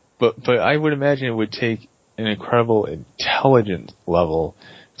 but I would imagine it would take an incredible intelligence level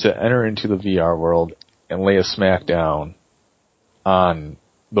to enter into the VR world and lay a smackdown on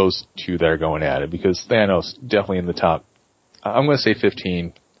those 2 that are going at it, because Thanos definitely in the top. I'm going to say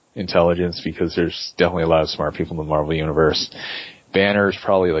 15 intelligence because there's definitely a lot of smart people in the Marvel Universe. Banner is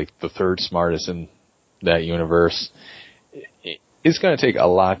probably like the 3rd smartest in that universe. It's going to take a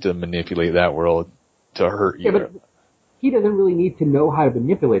lot to manipulate that world to hurt you. Yeah, but he doesn't really need to know how to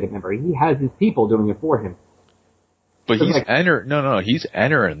manipulate it, remember. He has his people doing it for him. But he's he's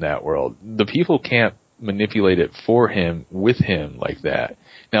entering that world. The people can't manipulate it for him, with him like that.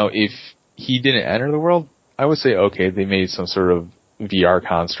 Now, if he didn't enter the world, I would say, okay, they made some sort of VR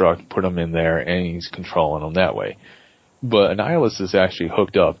construct, put him in there, and he's controlling them that way. But Annihilus is actually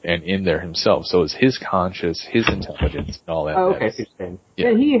hooked up and in there himself, so it's his conscious, his intelligence, and all that. Oh, okay, interesting.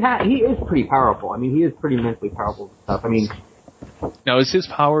 Yeah, he is pretty powerful. I mean, he is pretty mentally powerful and stuff. I mean... Now, is his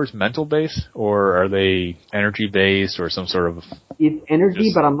powers mental-based, or are they energy-based, or some sort of... It's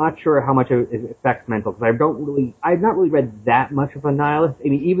energy, but I'm not sure how much it affects mental, because I've not really read that much of Annihilus. I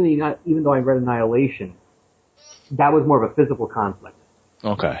mean, even though I read Annihilation, that was more of a physical conflict.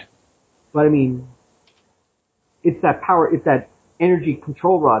 Okay. But I mean, it's that energy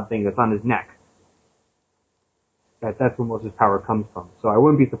control rod thing that's on his neck. That's where most of his power comes from. So I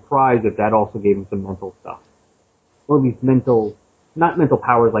wouldn't be surprised if that also gave him some mental stuff. Or at least not mental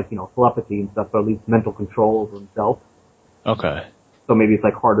powers like, telepathy and stuff, but at least mental control over himself. Okay. So maybe it's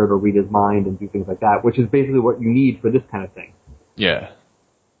like harder to read his mind and do things like that, which is basically what you need for this kind of thing. Yeah.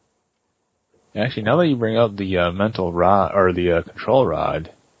 Actually, now that you bring up the mental rod, or the control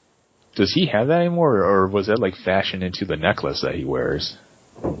rod, does he have that anymore, or was that like fashioned into the necklace that he wears?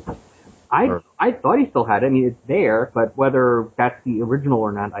 I thought he still had it. I mean, it's there, but whether that's the original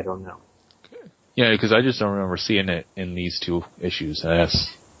or not, I don't know. Yeah, because I just don't remember seeing it in these 2 issues. Well,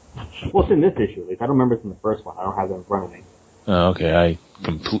 it's in this issue, at least. I don't remember it's in the first one. I don't have that in front of me. Oh, okay.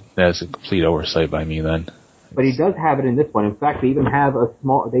 That's a complete oversight by me then. But he does have it in this one. In fact, they even have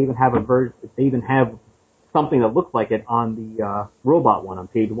something that looks like it on the robot one on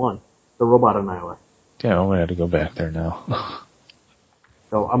page 1, the robot Annihilus. Damn, I'm gonna have to go back there now.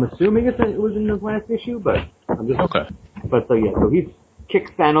 So I'm assuming it was in the last issue, but I'm just okay. But so he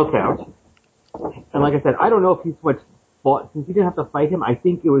kicks Thanos out, and like I said, I don't know if he's much fought since he didn't have to fight him. I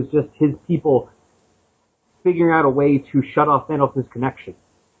think it was just his people figuring out a way to shut off Thanos' connection.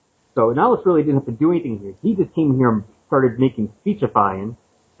 So Annihilus really didn't have to do anything here. He just came here and started making speechifying,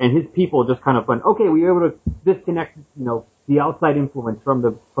 and his people just kind of went, okay, we were able to disconnect, the outside influence from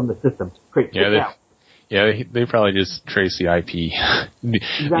the system. Great, they probably just traced the IP,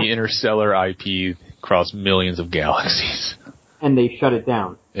 the interstellar IP across millions of galaxies. And they shut it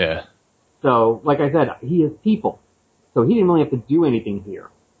down. Yeah. So, like I said, he has people. So he didn't really have to do anything here.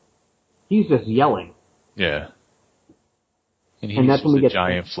 He's just yelling. Yeah. And that's when we get a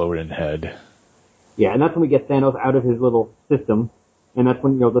giant floating head. Yeah, and that's when we get Thanos out of his little system. And that's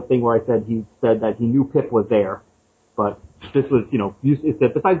when, the thing where he said that he knew Pip was there. But this was,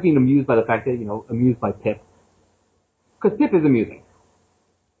 besides being amused by the fact that, amused by Pip. Because Pip is amusing.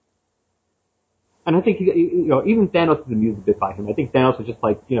 And I think, even Thanos is amused a bit by him. I think Thanos is just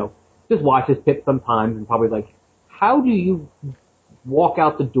like, just watches Pip sometimes and probably like, how do you walk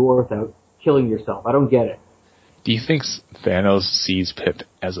out the door without killing yourself? I don't get it. Do you think Thanos sees Pip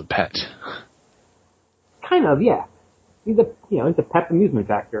as a pet? Kind of, yeah. He's it's a pep amusement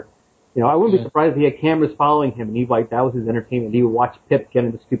factor. I wouldn't be surprised if he had cameras following him, and that was his entertainment. He would watch Pip get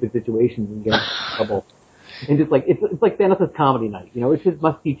into stupid situations and get into trouble. And just it's like Thanos' comedy night. It's his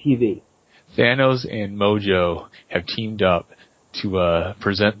must-see TV. Thanos and Mojo have teamed up to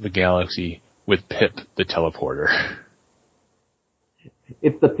present the galaxy with Pip the teleporter.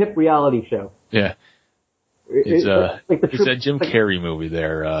 It's the Pip reality show. Yeah. It's that Jim Carrey movie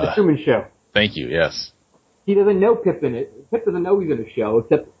there. The Truman Show. Thank you, yes. He doesn't know Pip in it. Pip doesn't know he's in a show,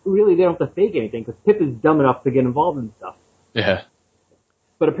 except really they don't have to fake anything, because Pip is dumb enough to get involved in stuff. Yeah.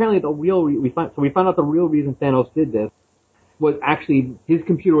 But apparently we found out the real reason Thanos did this was actually, his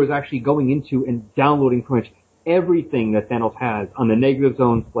computer was actually going into and downloading pretty much everything that Thanos has on the negative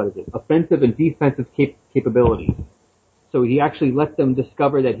zone's, offensive and defensive capabilities. So he actually let them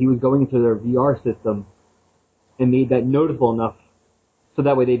discover that he was going into their VR system and made that noticeable enough so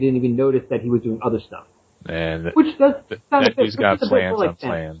that way they didn't even notice that he was doing other stuff. And which does that dude's got plans on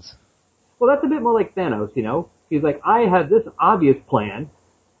plans. Well, that's a bit more like Thanos, He's like, I have this obvious plan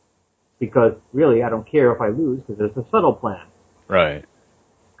because really I don't care if I lose because there's a subtle plan. Right.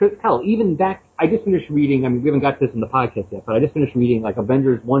 Because, hell, even back, I just finished reading, we haven't got this in the podcast yet, but I just finished reading,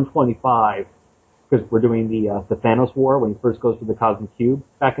 Avengers 125, because we're doing the Thanos War when he first goes to the Cosmic Cube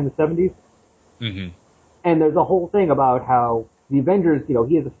back in the 70s. Mm-hmm. And there's a whole thing about how the Avengers, he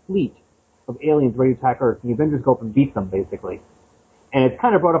has a fleet of aliens ready to attack Earth, and the Avengers go up and beat them, basically. And it's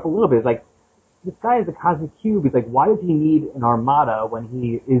kind of brought up a little bit. It's like, this guy is a Cosmic Cube. He's like, why does he need an armada when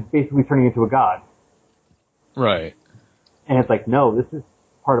he is basically turning into a god? Right. And it's like, no, this is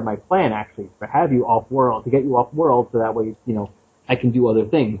part of my plan, actually, to have you off-world, to get you off-world, so that way, I can do other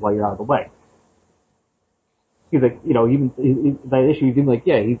things while you're out of the way. He's like, even that issue, he's even like,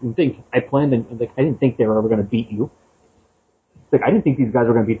 yeah, he thinks, I planned, and I didn't think they were ever going to beat you. It's like, I didn't think these guys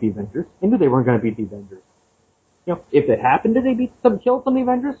were going to beat the Avengers. I knew they weren't going to beat the Avengers. If it happened, did they kill some of the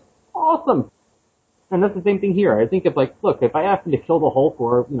Avengers? Awesome. And that's the same thing here. I think if if I asked him to kill the Hulk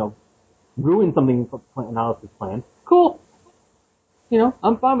or, ruin something from Analysis' plan, cool.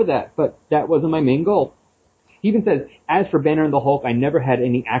 I'm fine with that, but that wasn't my main goal. He even says, as for Banner and the Hulk, I never had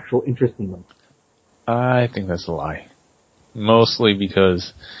any actual interest in them. I think that's a lie. Mostly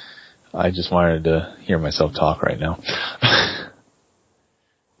because I just wanted to hear myself talk right now.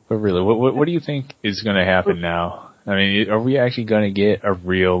 But really, what do you think is going to happen now? I mean, are we actually going to get a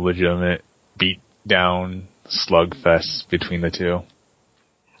real, legitimate beat-down slugfest between the two?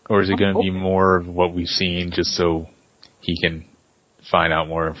 Or is it going to be more of what we've seen just so he can find out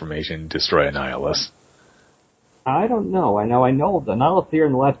more information, destroy Annihilus? I don't know. I know the Annihilus here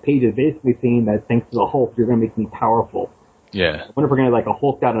in the last page is basically saying that thanks to the Hulk, you're going to make me powerful. Yeah. I wonder if we're going to a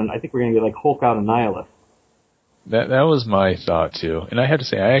Hulk out, I think we're going to get Hulk out Annihilus. That was my thought too. And I have to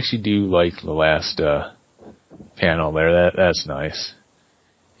say, I actually do like the last panel there. That's nice.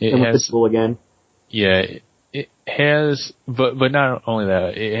 It has the again. Yeah, it has, but not only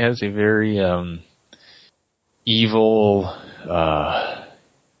that, it has a very evil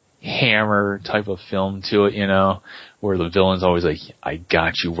Hammer type of film to it, where the villain's always like, I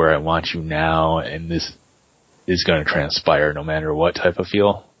got you where I want you now, and this is going to transpire no matter what type of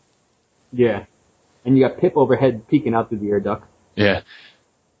feel. Yeah. And you got Pip overhead peeking out through the air duct. Yeah.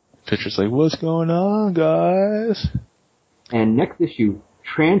 Picture's like, what's going on, guys? And next issue,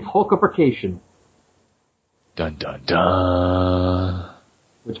 Trans-Hulkification. Dun dun dun.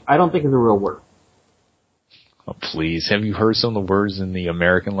 Which I don't think is a real word. Oh, please. Have you heard some of the words in the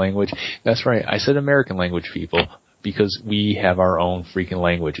American language? That's right. I said American language, people, because we have our own freaking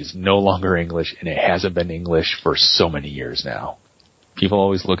language. It's no longer English, and it hasn't been English for so many years now. People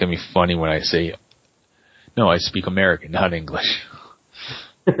always look at me funny when I say, no, I speak American, not English.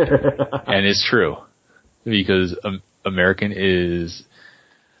 And it's true. Because American is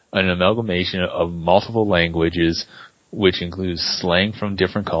an amalgamation of multiple languages, which includes slang from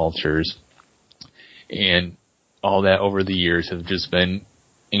different cultures, and all that over the years have just been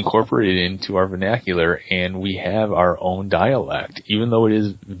incorporated into our vernacular, and we have our own dialect. Even though it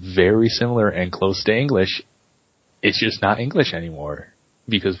is very similar and close to English, it's just not English anymore,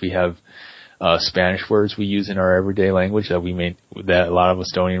 because we have Spanish words we use in our everyday language that a lot of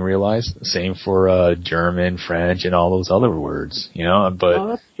us don't even realize. Same for German, French, and all those other words, But oh,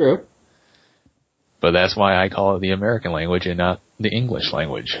 that's true. But that's why I call it the American language and not the English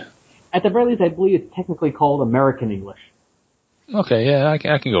language. At the very least, I believe it's technically called American English. Okay, yeah, I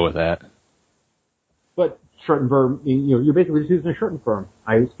can go with that. But short and verb, you're basically just using a short and firm.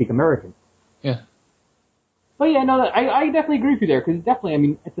 I speak American. Yeah. But yeah, no, I definitely agree with you there, because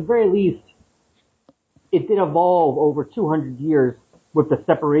definitely, at the very least, it did evolve over 200 years with the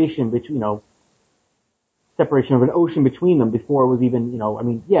separation between, separation of an ocean between them before it was even,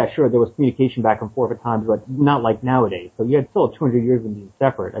 yeah, sure, there was communication back and forth at times, but not like nowadays. So you had still 200 years of them being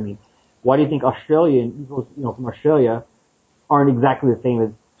separate. I mean, why do you think Australian eagles, from Australia aren't exactly the same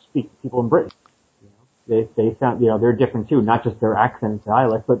as people in Britain? They sound, they're different too, not just their accent and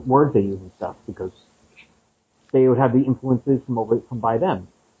dialect, but words they use and stuff, because they would have the influences from by them.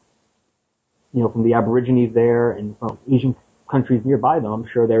 From the Aborigines there and from Asian countries nearby them. I'm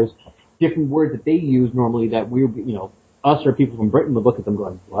sure there's different words that they use normally that us or people from Britain would look at them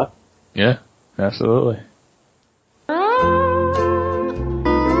going, what? Yeah, absolutely.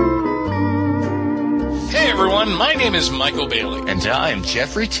 Hey everyone, my name is Michael Bailey. And I'm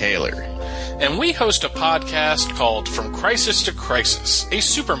Jeffrey Taylor. And we host a podcast called From Crisis to Crisis, a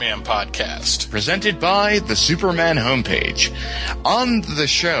Superman podcast. Presented by the Superman homepage. On the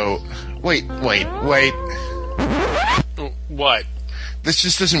show... Wait. What? This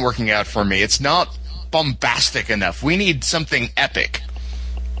just isn't working out for me. It's not bombastic enough. We need something epic.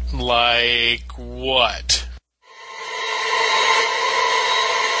 Like what?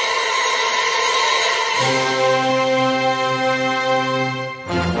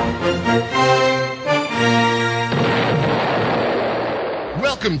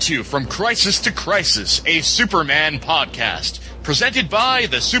 Welcome to From Crisis to Crisis, a Superman podcast. Presented by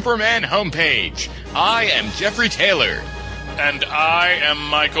the Superman homepage. I am Jeffrey Taylor. And I am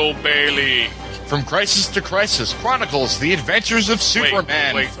Michael Bailey. From Crisis to Crisis chronicles the adventures of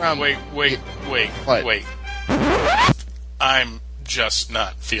Superman. Wait. What? I'm just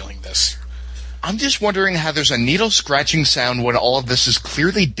not feeling this. I'm just wondering how there's a needle scratching sound when all of this is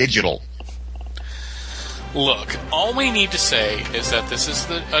clearly digital. Look, all we need to say is that this is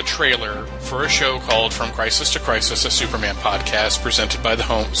a trailer for a show called From Crisis to Crisis, a Superman podcast presented by the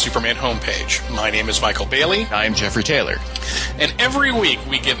Superman homepage. My name is Michael Bailey. I'm Jeffrey Taylor. And every week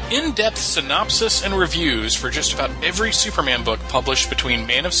we give in-depth synopsis and reviews for just about every Superman book published between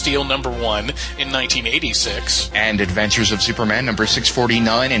Man of Steel #1 in 1986 and Adventures of Superman number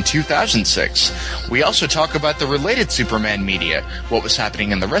 649 in 2006. We also talk about the related Superman media, what was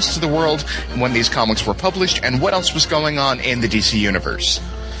happening in the rest of the world when these comics were published, and what else was going on in the DC Universe.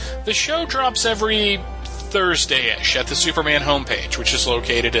 The show drops every Thursday-ish at the Superman homepage, which is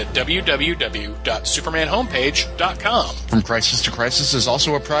located at www.supermanhomepage.com. From Crisis to Crisis is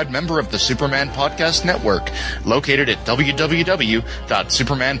also a proud member of the Superman Podcast Network, located at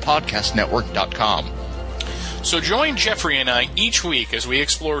www.supermanpodcastnetwork.com. So join Jeffrey and I each week as we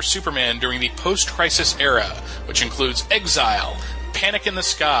explore Superman during the post-crisis era, which includes Exile, Panic in the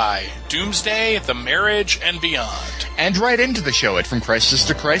Sky, Doomsday, The Marriage, and beyond. And write into the show at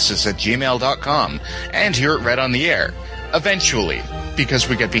FromCrisisToCrisis@gmail.com and hear it read on the air. Eventually, because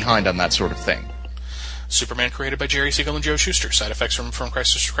we get behind on that sort of thing. Superman created by Jerry Siegel and Joe Shuster. Side effects from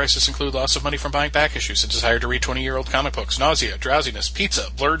Crisis to Crisis include loss of money from buying back issues, a desire to read 20-year-old comic books, nausea, drowsiness, pizza,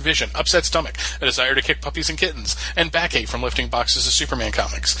 blurred vision, upset stomach, a desire to kick puppies and kittens, and backache from lifting boxes of Superman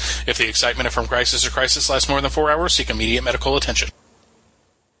comics. If the excitement of From Crisis to Crisis lasts more than 4 hours, seek immediate medical attention.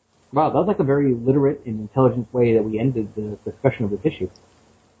 Wow, that was like a very literate and intelligent way that we ended the discussion of this issue.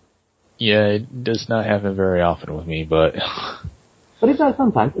 Yeah, it does not happen very often with me, but... But it does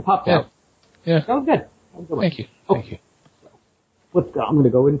sometimes. It pops out. Yeah. That was good. Thank you. I'm going to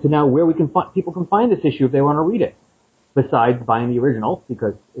go into now where people can find this issue if they want to read it. Besides buying the original,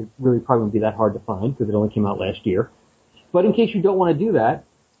 because it really probably wouldn't be that hard to find, because it only came out last year. But in case you don't want to do that,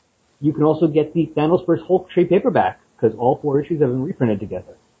 you can also get the Thanos vs. Hulk trade paperback, because all 4 issues have been reprinted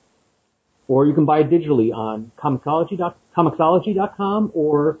together. Or you can buy it digitally on Comixology.com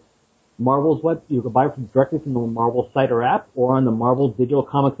or Marvel's web. You can buy it directly from the Marvel site or app, or on the Marvel Digital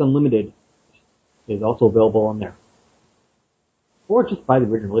Comics Unlimited. It's also available on there. Or just buy the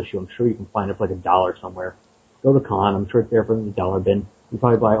original issue. I'm sure you can find it for like $1 somewhere. Go to Con. I'm sure it's there for the $1 bin. You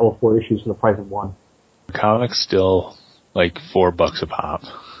probably buy all 4 issues for the price of 1. The comic's still like $4 a pop.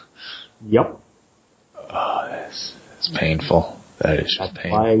 Yep. Oh, that's painful. That is just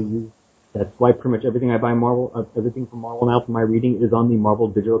painful. That's why pretty much everything I buy everything from Marvel now for my reading is on the Marvel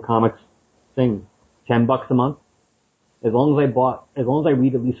Digital Comics thing. $10 a month. As long as I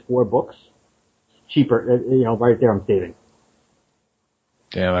read at least 4 books, cheaper, right there I'm saving.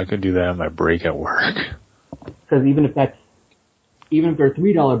 Damn, I could do that on my break at work. Because even if they're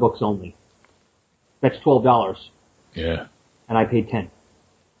 $3 books only, that's $12. Yeah. And I paid $10.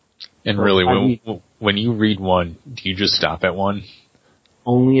 And so really, when you read one, do you just stop at one?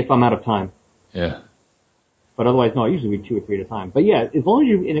 Only if I'm out of time. Yeah. But otherwise, no, I usually read 2 or 3 at a time. But yeah, as long as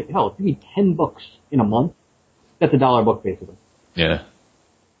if you read 10 books in a month, that's $1 book basically. Yeah.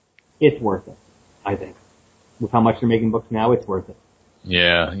 It's worth it, I think. with how much they're making books now, it's worth it.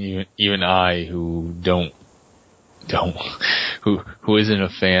 Yeah, even I, who isn't a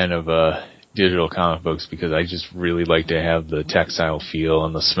fan of digital comic books, because I just really like to have the tactile feel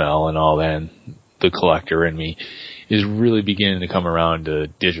and the smell and all that, and the collector in me is really beginning to come around to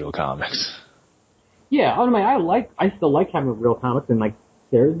digital comics. Yeah, I mean, I still like having real comics, and like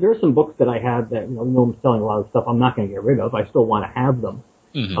there's some books that I have that, you know, I'm selling a lot of stuff I'm not going to get rid of. I still want to have them.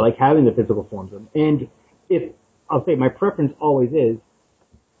 Mm-hmm. I like having the physical forms of them. And if I'll say my preference always is,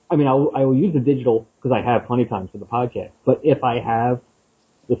 I mean, I will use the digital because I have plenty of times for the podcast. But if I have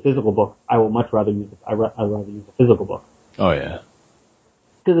the physical book, I will much rather use I'd rather use the physical book. Oh yeah.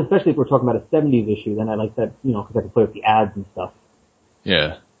 Because especially if we're talking about a 70s issue, then I like that, you know, because I can play with the ads and stuff.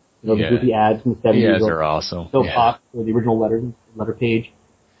 Yeah. You know, the goofy ads from the 70s. The ads are awesome. So pop, or the original letter page.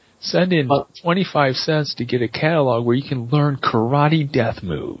 Send in 25 cents to get a catalog where you can learn karate death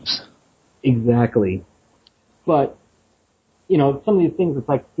moves. Exactly. But, you know, some of these things, it's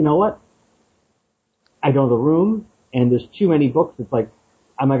like, you know what? I don't have the room, and there's too many books. It's like,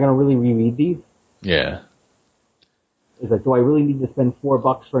 am I going to really reread these? Yeah. It's like, do I really need to spend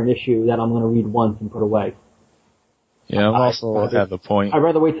 $4 for an issue that I'm going to read once and put away? Yeah, I'm also at the point. I'd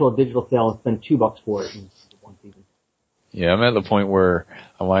rather wait till a digital sale and spend $2 for it in one season. Yeah, I'm at the point where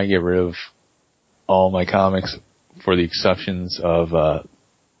I want to get rid of all my comics for the exceptions of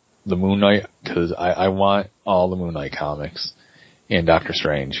the Moon Knight, because I want all the Moon Knight comics and Doctor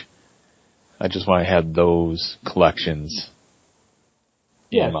Strange. I just want to have those collections.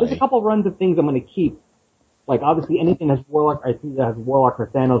 Yeah, there's a couple runs of things I'm going to keep. Like, obviously, anything that has Warlock, I think that has Warlock or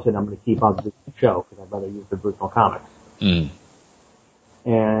Thanos in, I'm going to keep on the show, because I'd rather use the original comics. Mm.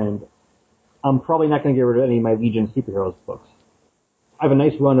 And I'm probably not going to get rid of any of my Legion superheroes books. I have a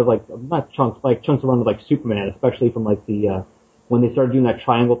nice run of, like, not chunks, like chunks of run of, like, Superman, especially from, like, the, when they started doing that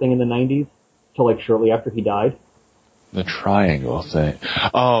triangle thing in the 90s, till, like, shortly after he died. The triangle thing.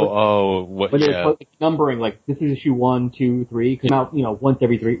 What? When they Yeah. were like, numbering, like, this is issue 1, 2, 3, because now, you know, once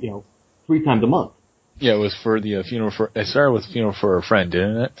every 3 times a month. Yeah, it was for the funeral for. It started with Funeral for a Friend,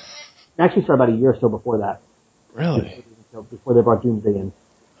 didn't it? It actually started about a year or so before that. Really? Before they brought Doomsday in.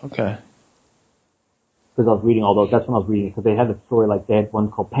 Okay. Because I was reading all those. That's when I was reading it, because they had the story, like, they had one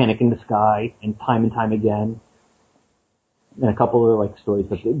called Panic in the Sky, and Time Again. And a couple other, like, stories,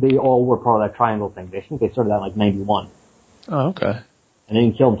 but they all were part of that triangle thing. I think they started that in, like, 91. Oh, okay. And they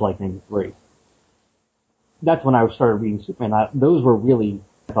didn't kill him until, like, 93. That's when I started reading Superman. Those were really,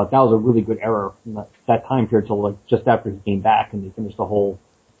 I thought that was a really good era from that time period till, like, just after he came back and they finished the whole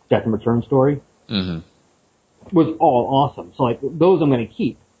Death and Return story. Mm-hmm. Was all awesome. So, like, those I'm going to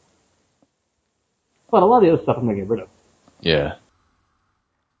keep. But a lot of the other stuff I'm going to get rid of. Yeah.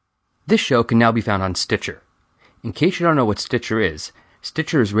 This show can now be found on Stitcher. In case you don't know what Stitcher is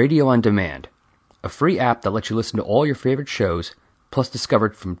radio on demand, a free app that lets you listen to all your favorite shows, plus discover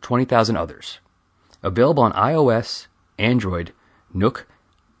from 20,000 others. Available on iOS, Android, Nook,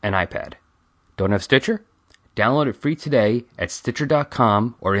 and iPad. Don't have Stitcher? Download it free today at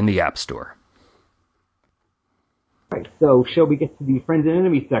Stitcher.com or in the App Store. Right, so shall we get to the Friends and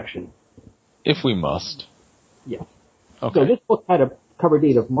Enemies section? If we must. Yes. Okay. So this book had a cover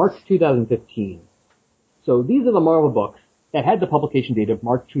date of March 2015. So these are the Marvel books that had the publication date of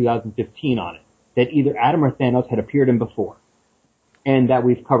March 2015 on it, that either Adam or Thanos had appeared in before, and that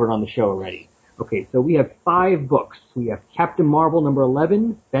we've covered on the show already. Okay, so we have 5 books. We have Captain Marvel number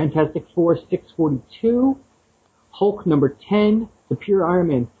 11, Fantastic Four 642, Hulk number 10, Superior Iron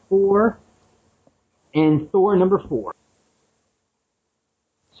Man 4, and Thor number 4.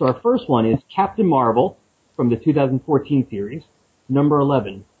 So our first one is Captain Marvel from the 2014 series, number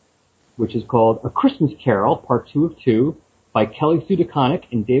 11, which is called A Christmas Carol, Part 2 of 2, by Kelly Sue DeConnick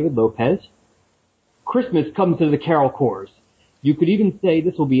and David Lopez. Christmas comes to the Carol Corps. You could even say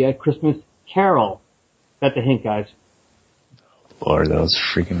this will be a Christmas Carol. That's a hint, guys. Lord, that was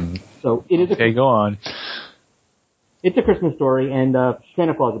freaking... So it is Okay, go on. It's a Christmas story, and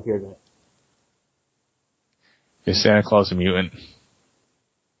Santa Claus appears in it. Is Santa Claus a mutant?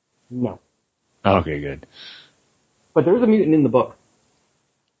 No. Okay, good. But there is a mutant in the book.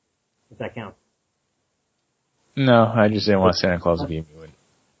 If that counts. No, I just didn't want Santa Claus to be a mutant.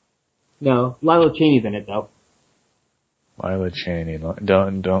 No, Lilo Cheney's in it, though. Lila Cheney.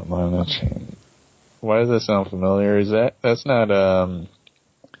 Don't Lila Cheney. Why does that sound familiar? That's not,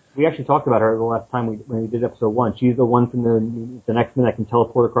 We actually talked about her the last time when we did episode 1. She's the one from the X-Men that can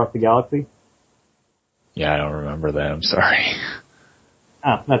teleport across the galaxy. Yeah, I don't remember that. I'm sorry.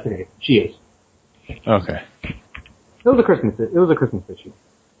 Ah, that's okay. She is. Okay. It was a Christmas issue.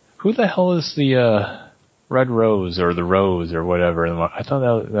 Who the hell is the, Red Rose or the Rose or whatever? I thought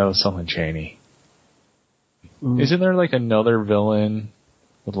that was something Cheney. Isn't there like another villain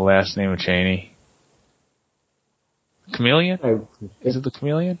with the last name of Cheney? Chameleon? Is it the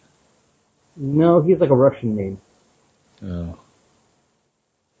Chameleon? No, he's like a Russian name. Oh.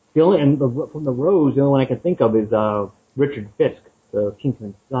 From the Rose, the only one I can think of is Richard Fisk, the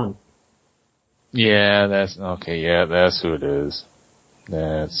Kingsman's son. Yeah, that's okay. Yeah, that's who it is.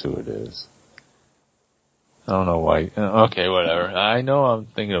 That's who it is. I don't know why. Okay, whatever. I know I'm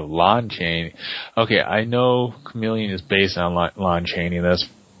thinking of Lon Chaney. Okay, I know Chameleon is based on Lon Chaney. That's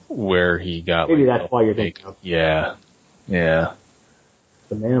where he got. Maybe that's why you're thinking of. Yeah. Yeah.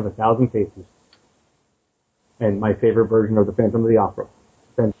 The Man of 1,000 Faces. And my favorite version of the Phantom of the Opera.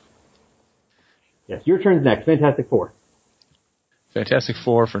 Yes, your turn's next. Fantastic Four. Fantastic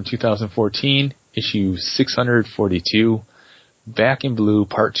Four from 2014, issue 642, Back in Blue,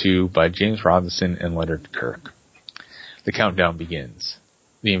 Part 2 by James Robinson and Leonard Kirk. The countdown begins.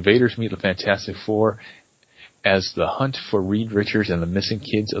 The invaders meet the Fantastic Four as the hunt for Reed Richards and the missing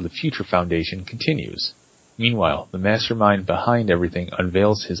kids of the Future Foundation continues. Meanwhile, the mastermind behind everything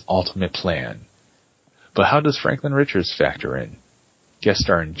unveils his ultimate plan. But how does Franklin Richards factor in? Guest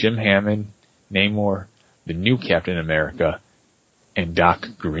starring Jim Hammond, Namor, the new Captain America, and Doc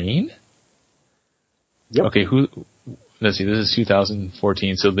Green? Yep. Okay, let's see, this is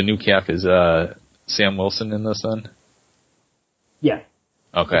 2014, so the new Cap is Sam Wilson in this one? Yes.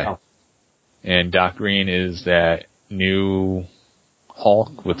 Okay. And Doc Green is that new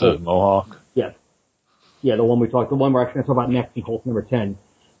Hulk with the mohawk? Yes. Yeah, the one we're actually going to talk about next in Hulk number 10.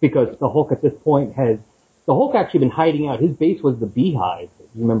 Because the Hulk at this point the Hulk actually been hiding out. His base was the Beehive.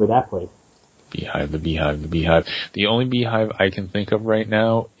 You remember that place? The Beehive. The only Beehive I can think of right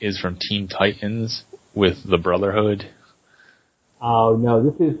now is from Teen Titans with the Brotherhood. Oh, no,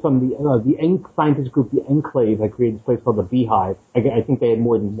 this is from the scientist group, the Enclave, that created this place called the Beehive. I think they had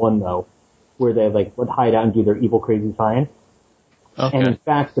more than one, though, where they would hide out and do their evil, crazy science. Okay. And in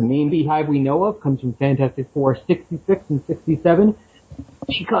fact, the main Beehive we know of comes from Fantastic Four 66 and 67,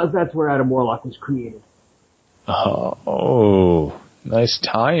 because that's where Adam Warlock was created. Oh, nice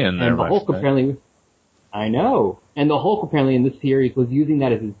tie-in there, and the Hulk apparently, I know. And the Hulk apparently in this series was using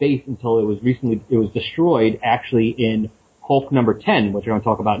that as his base until it was destroyed actually in Hulk number 10, which we're going to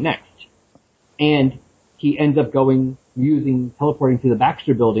talk about next. And he ends up teleporting to the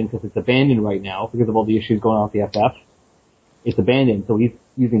Baxter building because it's abandoned right now because of all the issues going on with the FF. It's abandoned, so he's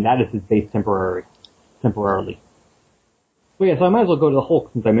using that as his base temporarily. But yeah, so I might as well go to the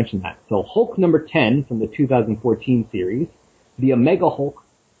Hulk since I mentioned that. So Hulk number 10 from the 2014 series, The Omega Hulk,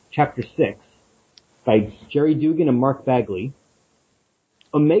 Chapter 6, by Jerry Dugan and Mark Bagley.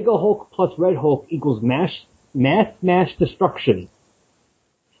 Omega Hulk plus Red Hulk equals mass destruction.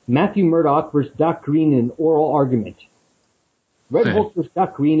 Matthew Murdock versus Doc Green in an oral argument. Red Hulk versus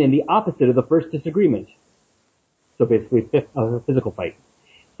Doc Green in the opposite of the first disagreement. So basically a physical fight.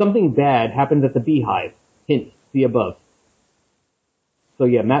 Something bad happens at the Beehive. Hint, see above. So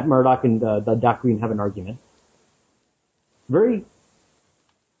yeah, Matt Murdock and the Doc Green have an argument. Very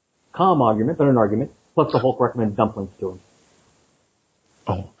calm argument, but an argument. Plus the Hulk recommends dumplings to him.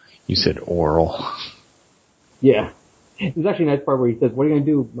 Oh, you said oral. Yeah. There's actually a nice part where he says, what are you going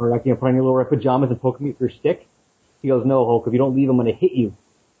to do, Murdock? You going to put on your little red pajamas and poke me with your stick? He goes, no, Hulk, if you don't leave, I'm going to hit you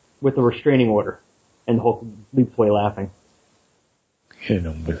with a restraining order. And the Hulk leaps away laughing. Hit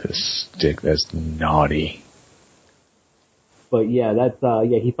him with a stick, that's naughty. But yeah,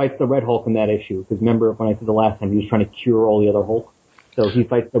 he fights the Red Hulk in that issue. Because remember when I said the last time, he was trying to cure all the other Hulk. So he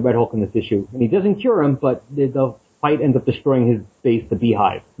fights the Red Hulk in this issue. And he doesn't cure him, but the fight ends up destroying his base, the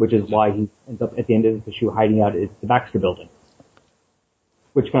Beehive, which is why he ends up at the end of this issue hiding out at the Baxter building.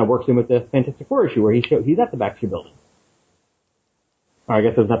 Which kind of works in with the Fantastic Four issue where he's at the Baxter building. Or I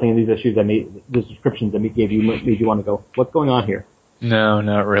guess there's nothing in these issues the descriptions that made you want to go, what's going on here? No,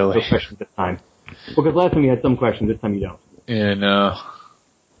 not really. No questions this time. Because last time you had some questions, this time you don't. Yeah, no.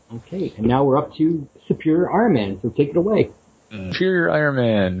 Okay, and now we're up to Superior Iron Man, so take it away. Superior Iron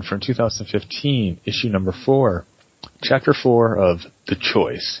Man from 2015, issue number 4. Chapter 4 of The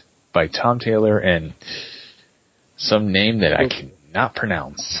Choice by Tom Taylor and some name that I cannot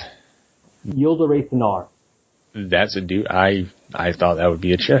pronounce. Yildiray Cinar. That's a dude. I thought that would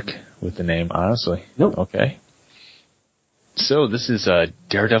be a chick with the name, honestly. Nope. Okay. So this is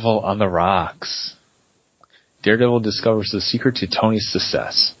Daredevil on the Rocks. Daredevil discovers the secret to Tony's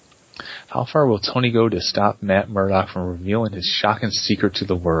success. How far will Tony go to stop Matt Murdock from revealing his shocking secret to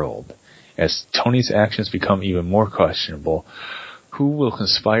the world? As Tony's actions become even more questionable, who will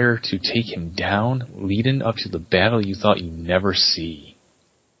conspire to take him down, leading up to the battle you thought you'd never see?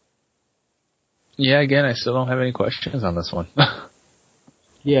 Yeah, again, I still don't have any questions on this one.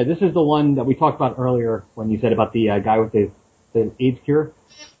 Yeah, this is the one that we talked about earlier when you said about the guy with the AIDS cure.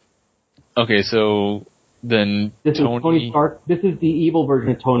 Okay, so then This is Tony Stark. This is the evil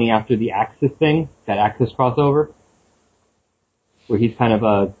version of Tony after the Axis thing, that Axis crossover, where he's kind of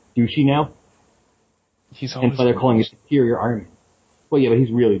a douchey now. And so they're calling it Superior Iron Man. Well, yeah, but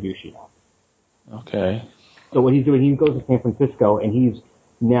he's really douchey now. Okay. So what he's doing, he goes to San Francisco and he's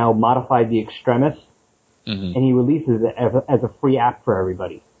now modified the Extremis, and he releases it as a free app for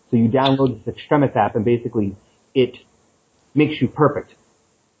everybody. So you download this Extremis app and basically it makes you perfect.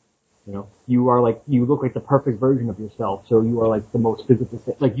 You know, you look like the perfect version of yourself. So you are like the most physically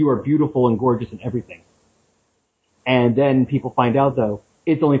fit, like you are beautiful and gorgeous and everything. And then people find out though,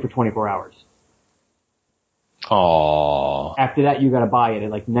 it's only for 24 hours. Aww. After that, you gotta buy it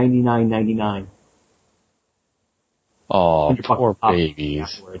at like $99.99. Oh, poor babies.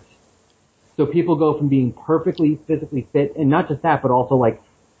 Afterwards. So people go from being perfectly physically fit, and not just that, but also like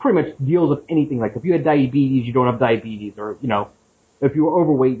pretty much deals with anything. Like if you had diabetes, you don't have diabetes, or you know, if you were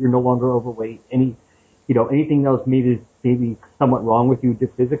overweight, you're no longer overweight. Anything else maybe somewhat wrong with you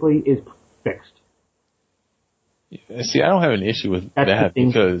just physically is fixed. See, I don't have an issue with that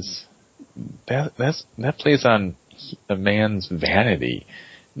because that plays on a man's vanity,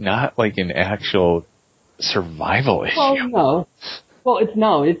 not like an actual survival issue. Well, no. Well, it's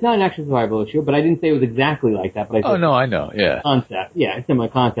not an actual survival issue, but I didn't say it was exactly like that. But I no, I know, yeah. Concept, yeah, it's similar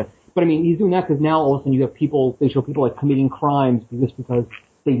concept. But I mean, he's doing that because now all of a sudden you have people, they show people like committing crimes just because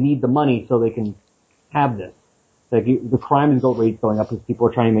they need the money so they can have this. Like the crime rate's going up because people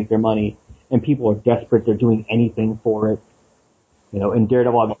are trying to make their money, and people are desperate. They're doing anything for it. You know, and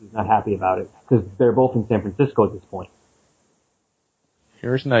Daredevil obviously is not happy about it because they're both in San Francisco at this point.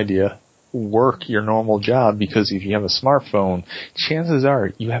 Here's an idea. Work your normal job, because if you have a smartphone, chances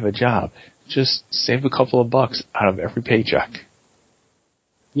are you have a job. Just save a couple of bucks out of every paycheck.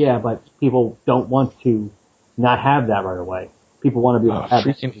 Yeah, but people don't want to not have that right away. People want to be able to have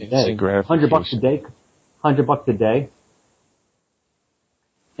it today. $100 a day.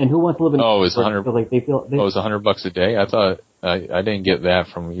 And who wants to live in? Oh, it's $100. Like it's $100 a day. I thought I didn't get that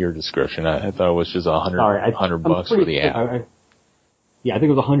from your description. I thought it was just $100 for the app. Yeah, I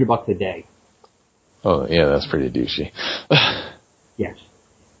think it was $100 a day. Oh, yeah, that's pretty douchey. Yes.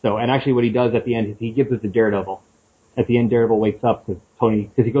 So, and actually what he does at the end is he gives it to Daredevil. At the end, Daredevil wakes up because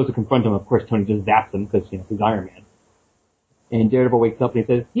he goes to confront him. Of course, Tony just zaps him because, he's Iron Man. And Daredevil wakes up and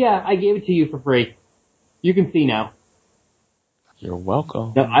he says, yeah, I gave it to you for free. You can see now. You're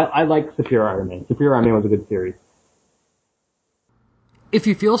welcome. No, I like Superior Iron Man. Superior Iron Man was a good series. If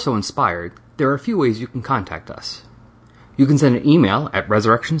you feel so inspired, there are a few ways you can contact us. You can send an email at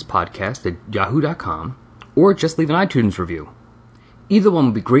resurrectionspodcast@yahoo.com or just leave an iTunes review. Either one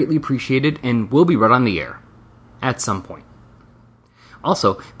will be greatly appreciated and will be right on the air at some point.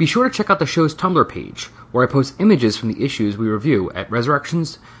 Also, be sure to check out the show's Tumblr page, where I post images from the issues we review at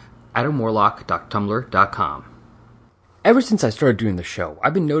resurrectionsadamwarlock.tumblr.com. Ever since I started doing the show,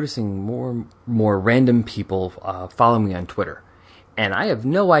 I've been noticing more random people follow me on Twitter. And I have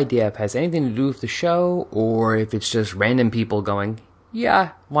no idea if it has anything to do with the show, or if it's just random people going,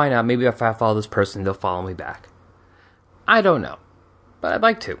 yeah, why not? Maybe if I follow this person, they'll follow me back. I don't know, but I'd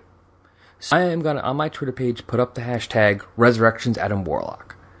like to. So I am going to, on my Twitter page, put up the hashtag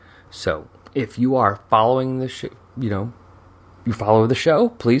ResurrectionsAdamWarlock. So if you are following the show, you follow the show,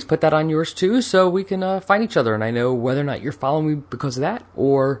 please put that on yours too, so we can find each other, and I know whether or not you're following me because of that,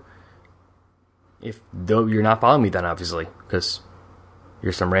 or though you're not following me, then obviously, because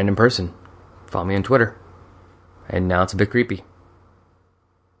you're some random person. Follow me on Twitter. And now it's a bit creepy.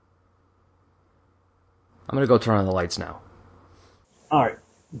 I'm going to go turn on the lights now. Alright.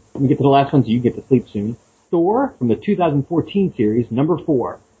 Let me get to the last one so you get to sleep soon. Thor from the 2014 series, number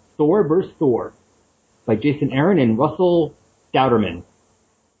 4. Thor vs. Thor. By Jason Aaron and Russell Dauterman.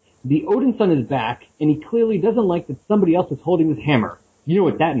 The Odin son is back, and he clearly doesn't like that somebody else is holding his hammer. You know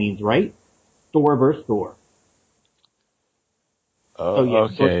what that means, right? Thor vs. Thor. Oh,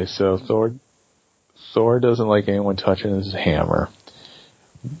 okay, so Thor doesn't like anyone touching his hammer.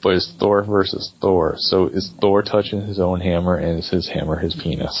 But it's Thor versus Thor. So is Thor touching his own hammer, and is his hammer his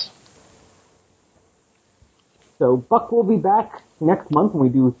penis? So Buck will be back next month when we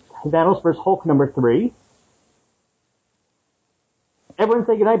do Thanos vs. Hulk number 3. Everyone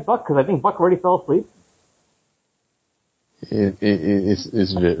say goodnight, Buck, because I think Buck already fell asleep.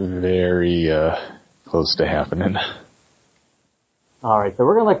 It's very close to happening. Alright, so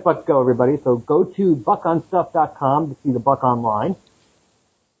we're going to let Buck go, everybody. So go to buckonstuff.com to see the Buck online.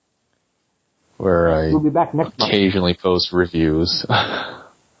 Where I we'll be back next month. Occasionally post reviews.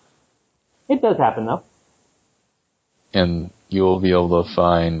 It does happen, though. And you'll be able to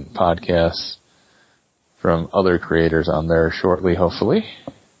find podcasts from other creators on there shortly, hopefully.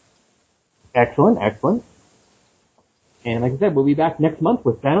 Excellent. And like I said, we'll be back next month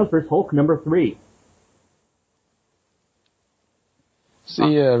with Thanos vs. Hulk number 3. See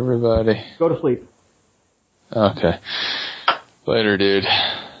ya, everybody. Go to sleep. Okay. Later, dude.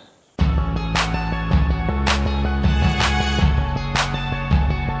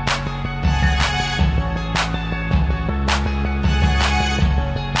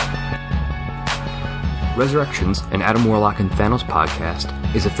 Resurrections, an Adam Warlock and Thanos podcast,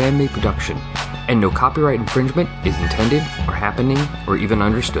 is a fan-made production, and no copyright infringement is intended, or happening, or even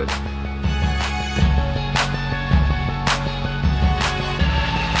understood.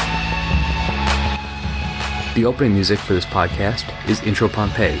 The opening music for this podcast is Intro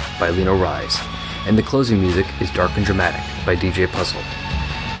Pompeii by Lino Rise, and the closing music is Dark and Dramatic by DJ Puzzle.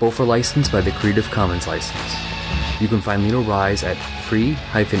 Both are licensed by the Creative Commons license. You can find Lino Rise at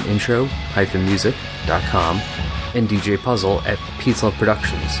free-intro-music.com and DJ Puzzle at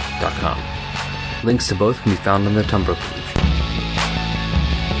peaceloveproductions.com. Links to both can be found on the Tumblr page.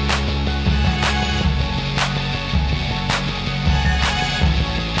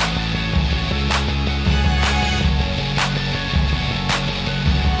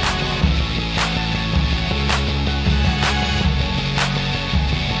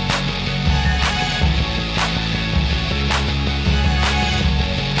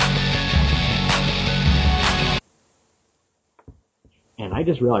 I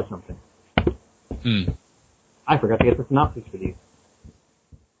just realized something. I forgot to get the synopsis for these.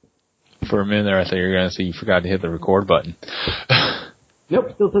 For a minute there, I thought you were going to say you forgot to hit the record button.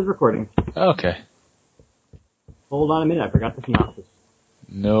 Nope, still says recording. Okay. Hold on a minute, I forgot the synopsis.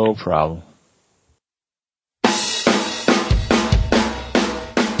 No problem.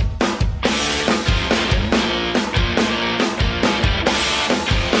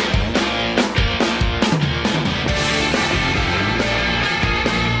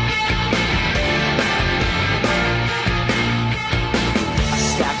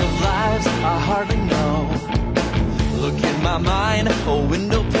 Mind, a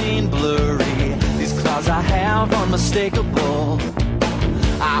window pane blurry. These clouds I have unmistakable.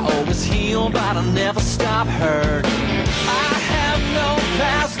 I always heal, but I'll never stop hurting. I have no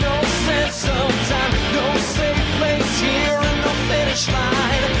past, no sense of time, no safe place here and no finish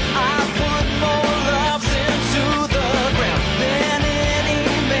line. I put more loves into the ground than any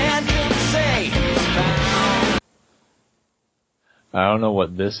man can say he's found. I don't know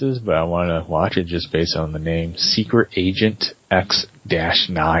what this is, but I want to watch it just based on the name. Secret Agent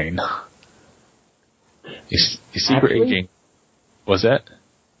X-9. A secret agent. What's that?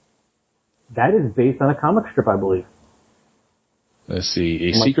 That is based on a comic strip, I believe. Let's see.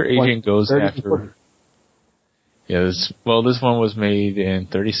 A secret agent goes after... Yeah, this one was made in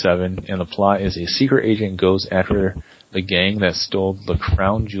 1937, and the plot is a secret agent goes after the gang that stole the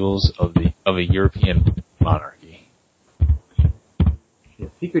crown jewels of a European monarchy. Yeah,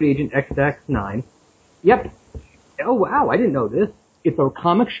 Secret Agent X-9. Yep. Oh, wow, I didn't know this. It's a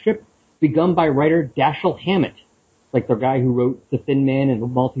comic strip begun by writer Dashiell Hammett, like the guy who wrote The Thin Man and The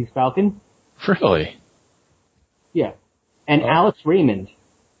Maltese Falcon. Really? Yeah. And Alex Raymond,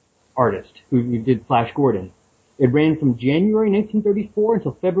 artist, who did Flash Gordon. It ran from January 1934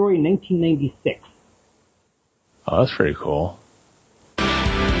 until February 1996. Oh, that's pretty cool.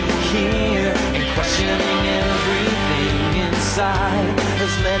 Here and questioning everything inside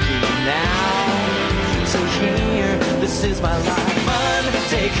has led me now to here. This is my life.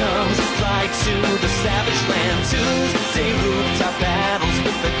 Monday comes, fly to the savage land. Tuesday, rooftop battles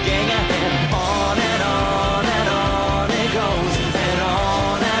with the gang ahead. On and on and on it goes, and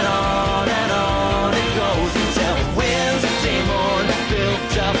on and on and on it goes until Wednesday morn,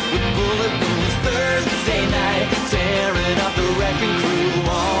 filled up with bullet wounds. Thursday night, tearing up the wrecking crew.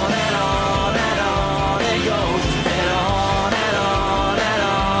 On and on and on it goes, and on and on and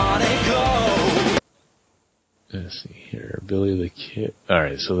on it goes. Let's see here. Billy the Kid.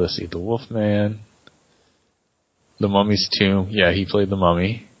 Alright, so let's see. The Wolfman. The Mummy's Tomb. Yeah, he played the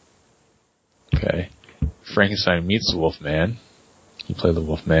Mummy. Okay. Frankenstein meets the Wolfman. He played the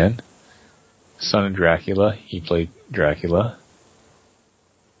Wolfman. Son of Dracula. He played Dracula.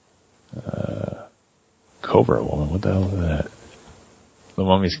 Cobra Woman. What the hell is that? The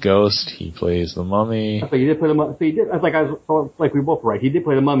Mummy's Ghost. He plays the Mummy. So you did play the Mummy. So you did. Like we both were right. He did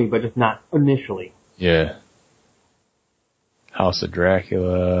play the Mummy, but just not initially. Yeah. House of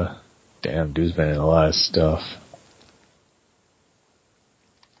Dracula. Damn, dude's been in a lot of stuff.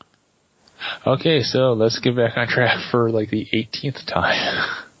 Okay, so let's get back on track for like the 18th time.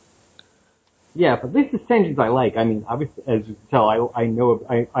 Yeah, but at least it's tangents I like. I mean, obviously, as you can tell, I know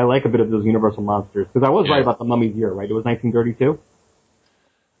I like a bit of those Universal monsters because I was right about the Mummy's year, right? It was 1932.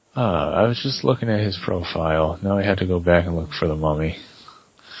 I was just looking at his profile. Now I had to go back and look for the Mummy.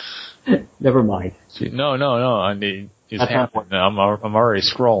 Never mind. See, no. It's happening. I'm already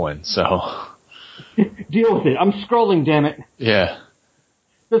scrolling, so. Deal with it. I'm scrolling, damn it. Yeah.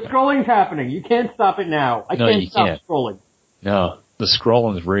 The scrolling's happening. You can't stop it now. I can't stop scrolling. No, the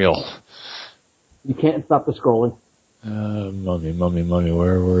scrolling's real. You can't stop the scrolling. Mummy,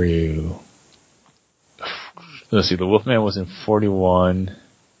 where were you? Let's see, the Wolfman was in 41.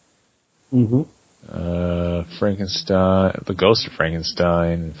 Mm-hmm. Frankenstein, the Ghost of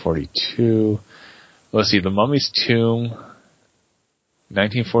Frankenstein in 42. Let's see, the Mummy's Tomb,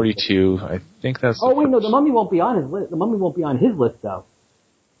 1942. I think that's. Oh wait, no, the Mummy won't be on his list. The Mummy won't be on his list though.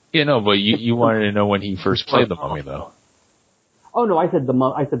 Yeah, no, but you wanted to know when he first played the Mummy though. Oh no, I said the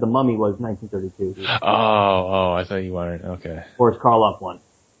Mummy was 1932. Oh, I thought you wanted. Okay. Boris Karloff one.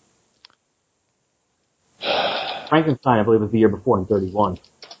 Frankenstein, I believe, was the year before in 31.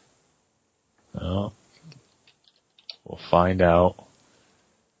 Oh, we'll find out.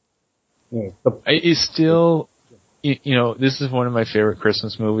 Yeah, It's still, this is one of my favorite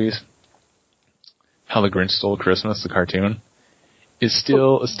Christmas movies. How the Grinch Stole Christmas, the cartoon. It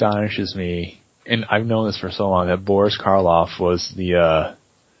still astonishes me, and I've known this for so long, that Boris Karloff was the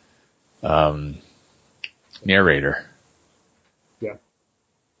narrator. Yeah.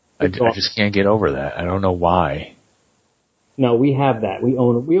 I just can't get over that. I don't know why. No, we have that. We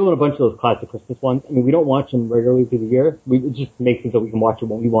own a bunch of those classic Christmas ones. I mean, we don't watch them regularly through the year. It just makes it so we can watch it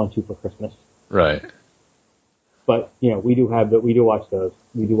when we want to for Christmas. Right. But, we do watch those.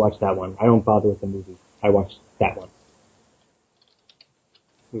 We do watch that one. I don't bother with the movie. I watch that one.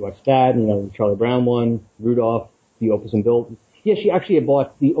 We watched that, the Charlie Brown one, Rudolph, the Opus and Bill. Yeah, she actually had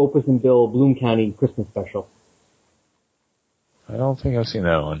bought the Opus and Bill Bloom County Christmas special. I don't think I've seen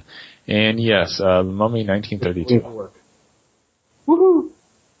that one. And yes, The Mummy 1932. Woohoo!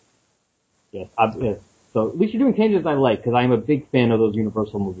 Yes, so at least you're doing tangents I like, because I'm a big fan of those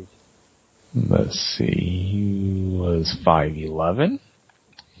Universal movies. Let's see, he was 5'11".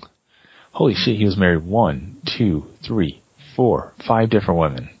 Holy shit, he was married 1, 2, 3, 4, 5 different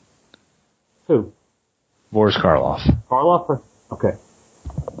women. Who? Boris Karloff. Karloff? Okay.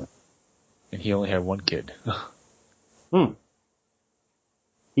 And he only had 1 kid.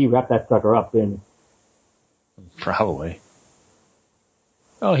 He wrapped that sucker up, didn't he? Probably.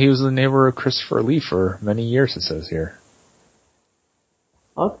 Oh, he was the neighbor of Christopher Lee for many years, it says here.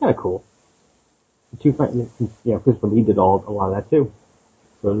 Oh, that's kind of cool. Christopher Lee did a lot of that too.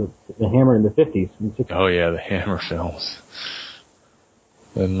 So the Hammer in the 50s. Oh yeah, the Hammer films.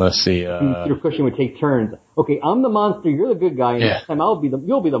 Then let's see. Peter Cushing would take turns. Okay, I'm the monster, you're the good guy, and next time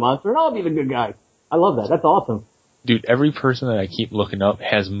you'll be the monster, and I'll be the good guy. I love that. That's awesome. Dude, every person that I keep looking up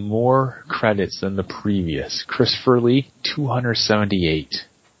has more credits than the previous. Christopher Lee, 278.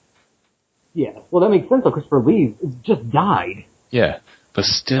 Yeah, well that makes sense though. Christopher Lee just died. Yeah, but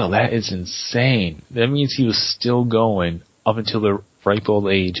still, that is insane. That means he was still going up until the ripe old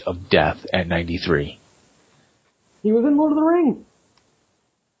age of death at 93. He was in Lord of the Rings.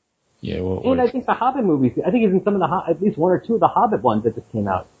 Yeah, I think the Hobbit movies. I think he's in some of at least 1 or 2 of the Hobbit ones that just came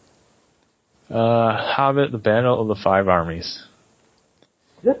out. Hobbit, The Battle of the Five Armies.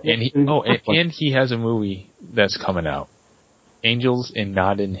 And he has a movie that's coming out. Angels in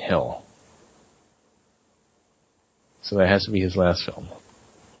Notting Hill. So that has to be his last film.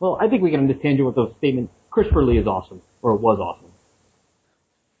 Well, I think we can understand you with those statements. Christopher Lee is awesome, or was awesome.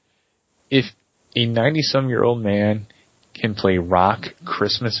 If a 90-some-year-old man can play rock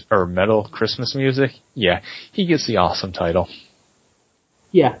Christmas or metal Christmas music, yeah, he gets the awesome title.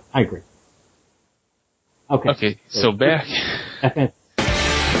 Yeah, I agree. Okay, so back.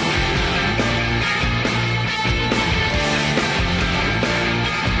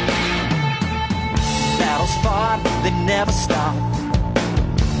 Battles fought, they never stop.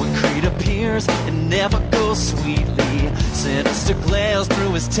 When Creed appears, it never goes sweetly. Sinister glares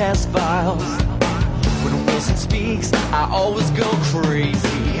through his test files. When Wilson speaks, I always go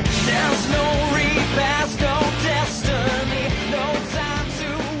crazy. There's no reason